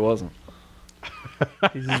while Ray wasn't.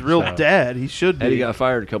 He's his real So- dad. He should be. Eddie got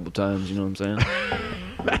fired a couple times, you know what I'm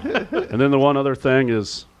saying? And then the one other thing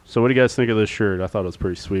is, so what do you guys think of this shirt? I thought it was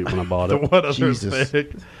pretty sweet when I bought The it. what other Jesus. thing?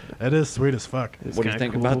 It is sweet as fuck. What do you kinda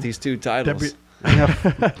think cool. about these 2 titles? Debbie-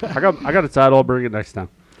 I got a title. I'll bring it next time.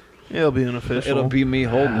 It'll be unofficial. It'll be me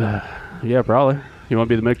holding it. Yeah, probably. You want to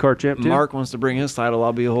be the mid-card champ too? Mark wants to bring his title.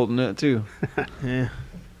 I'll be holding it too. Yeah.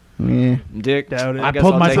 Yeah. Dick, Doubt it. I guess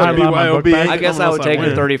pulled I'll my take title it. out of my book BYOB. bag. I guess I would take the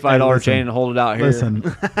Hey, $35 listen. chain and hold it out here.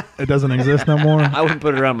 Listen, it doesn't exist no more. I wouldn't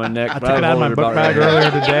put it around my neck. I but took it would out of hold my it book about bag right here.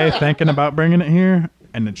 earlier today, thinking about bringing it here,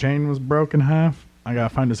 and the chain was broken in half. I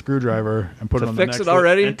gotta find a screwdriver and put To it on fix the it next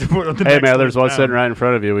already? and to put it on the Hey next man, there's one down. sitting right in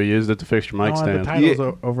front of you. We used it to fix your mic No, the stand. title's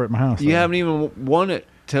You- over at my house. You though. haven't even won it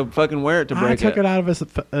to fucking wear it to I break took it out of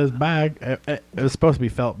his bag. It was supposed to be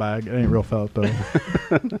felt bag. It ain't real felt though.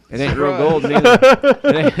 It ain't real gold neither.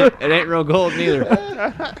 It ain't real gold neither.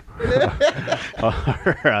 All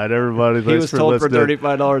right, everybody. He Thanks was for told for listening.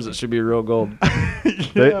 $35 it should be real gold.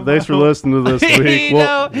 Thanks for listening to this week.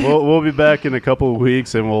 know. We'll be back in a couple of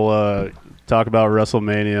weeks, and we'll talk about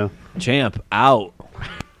WrestleMania. Champ out.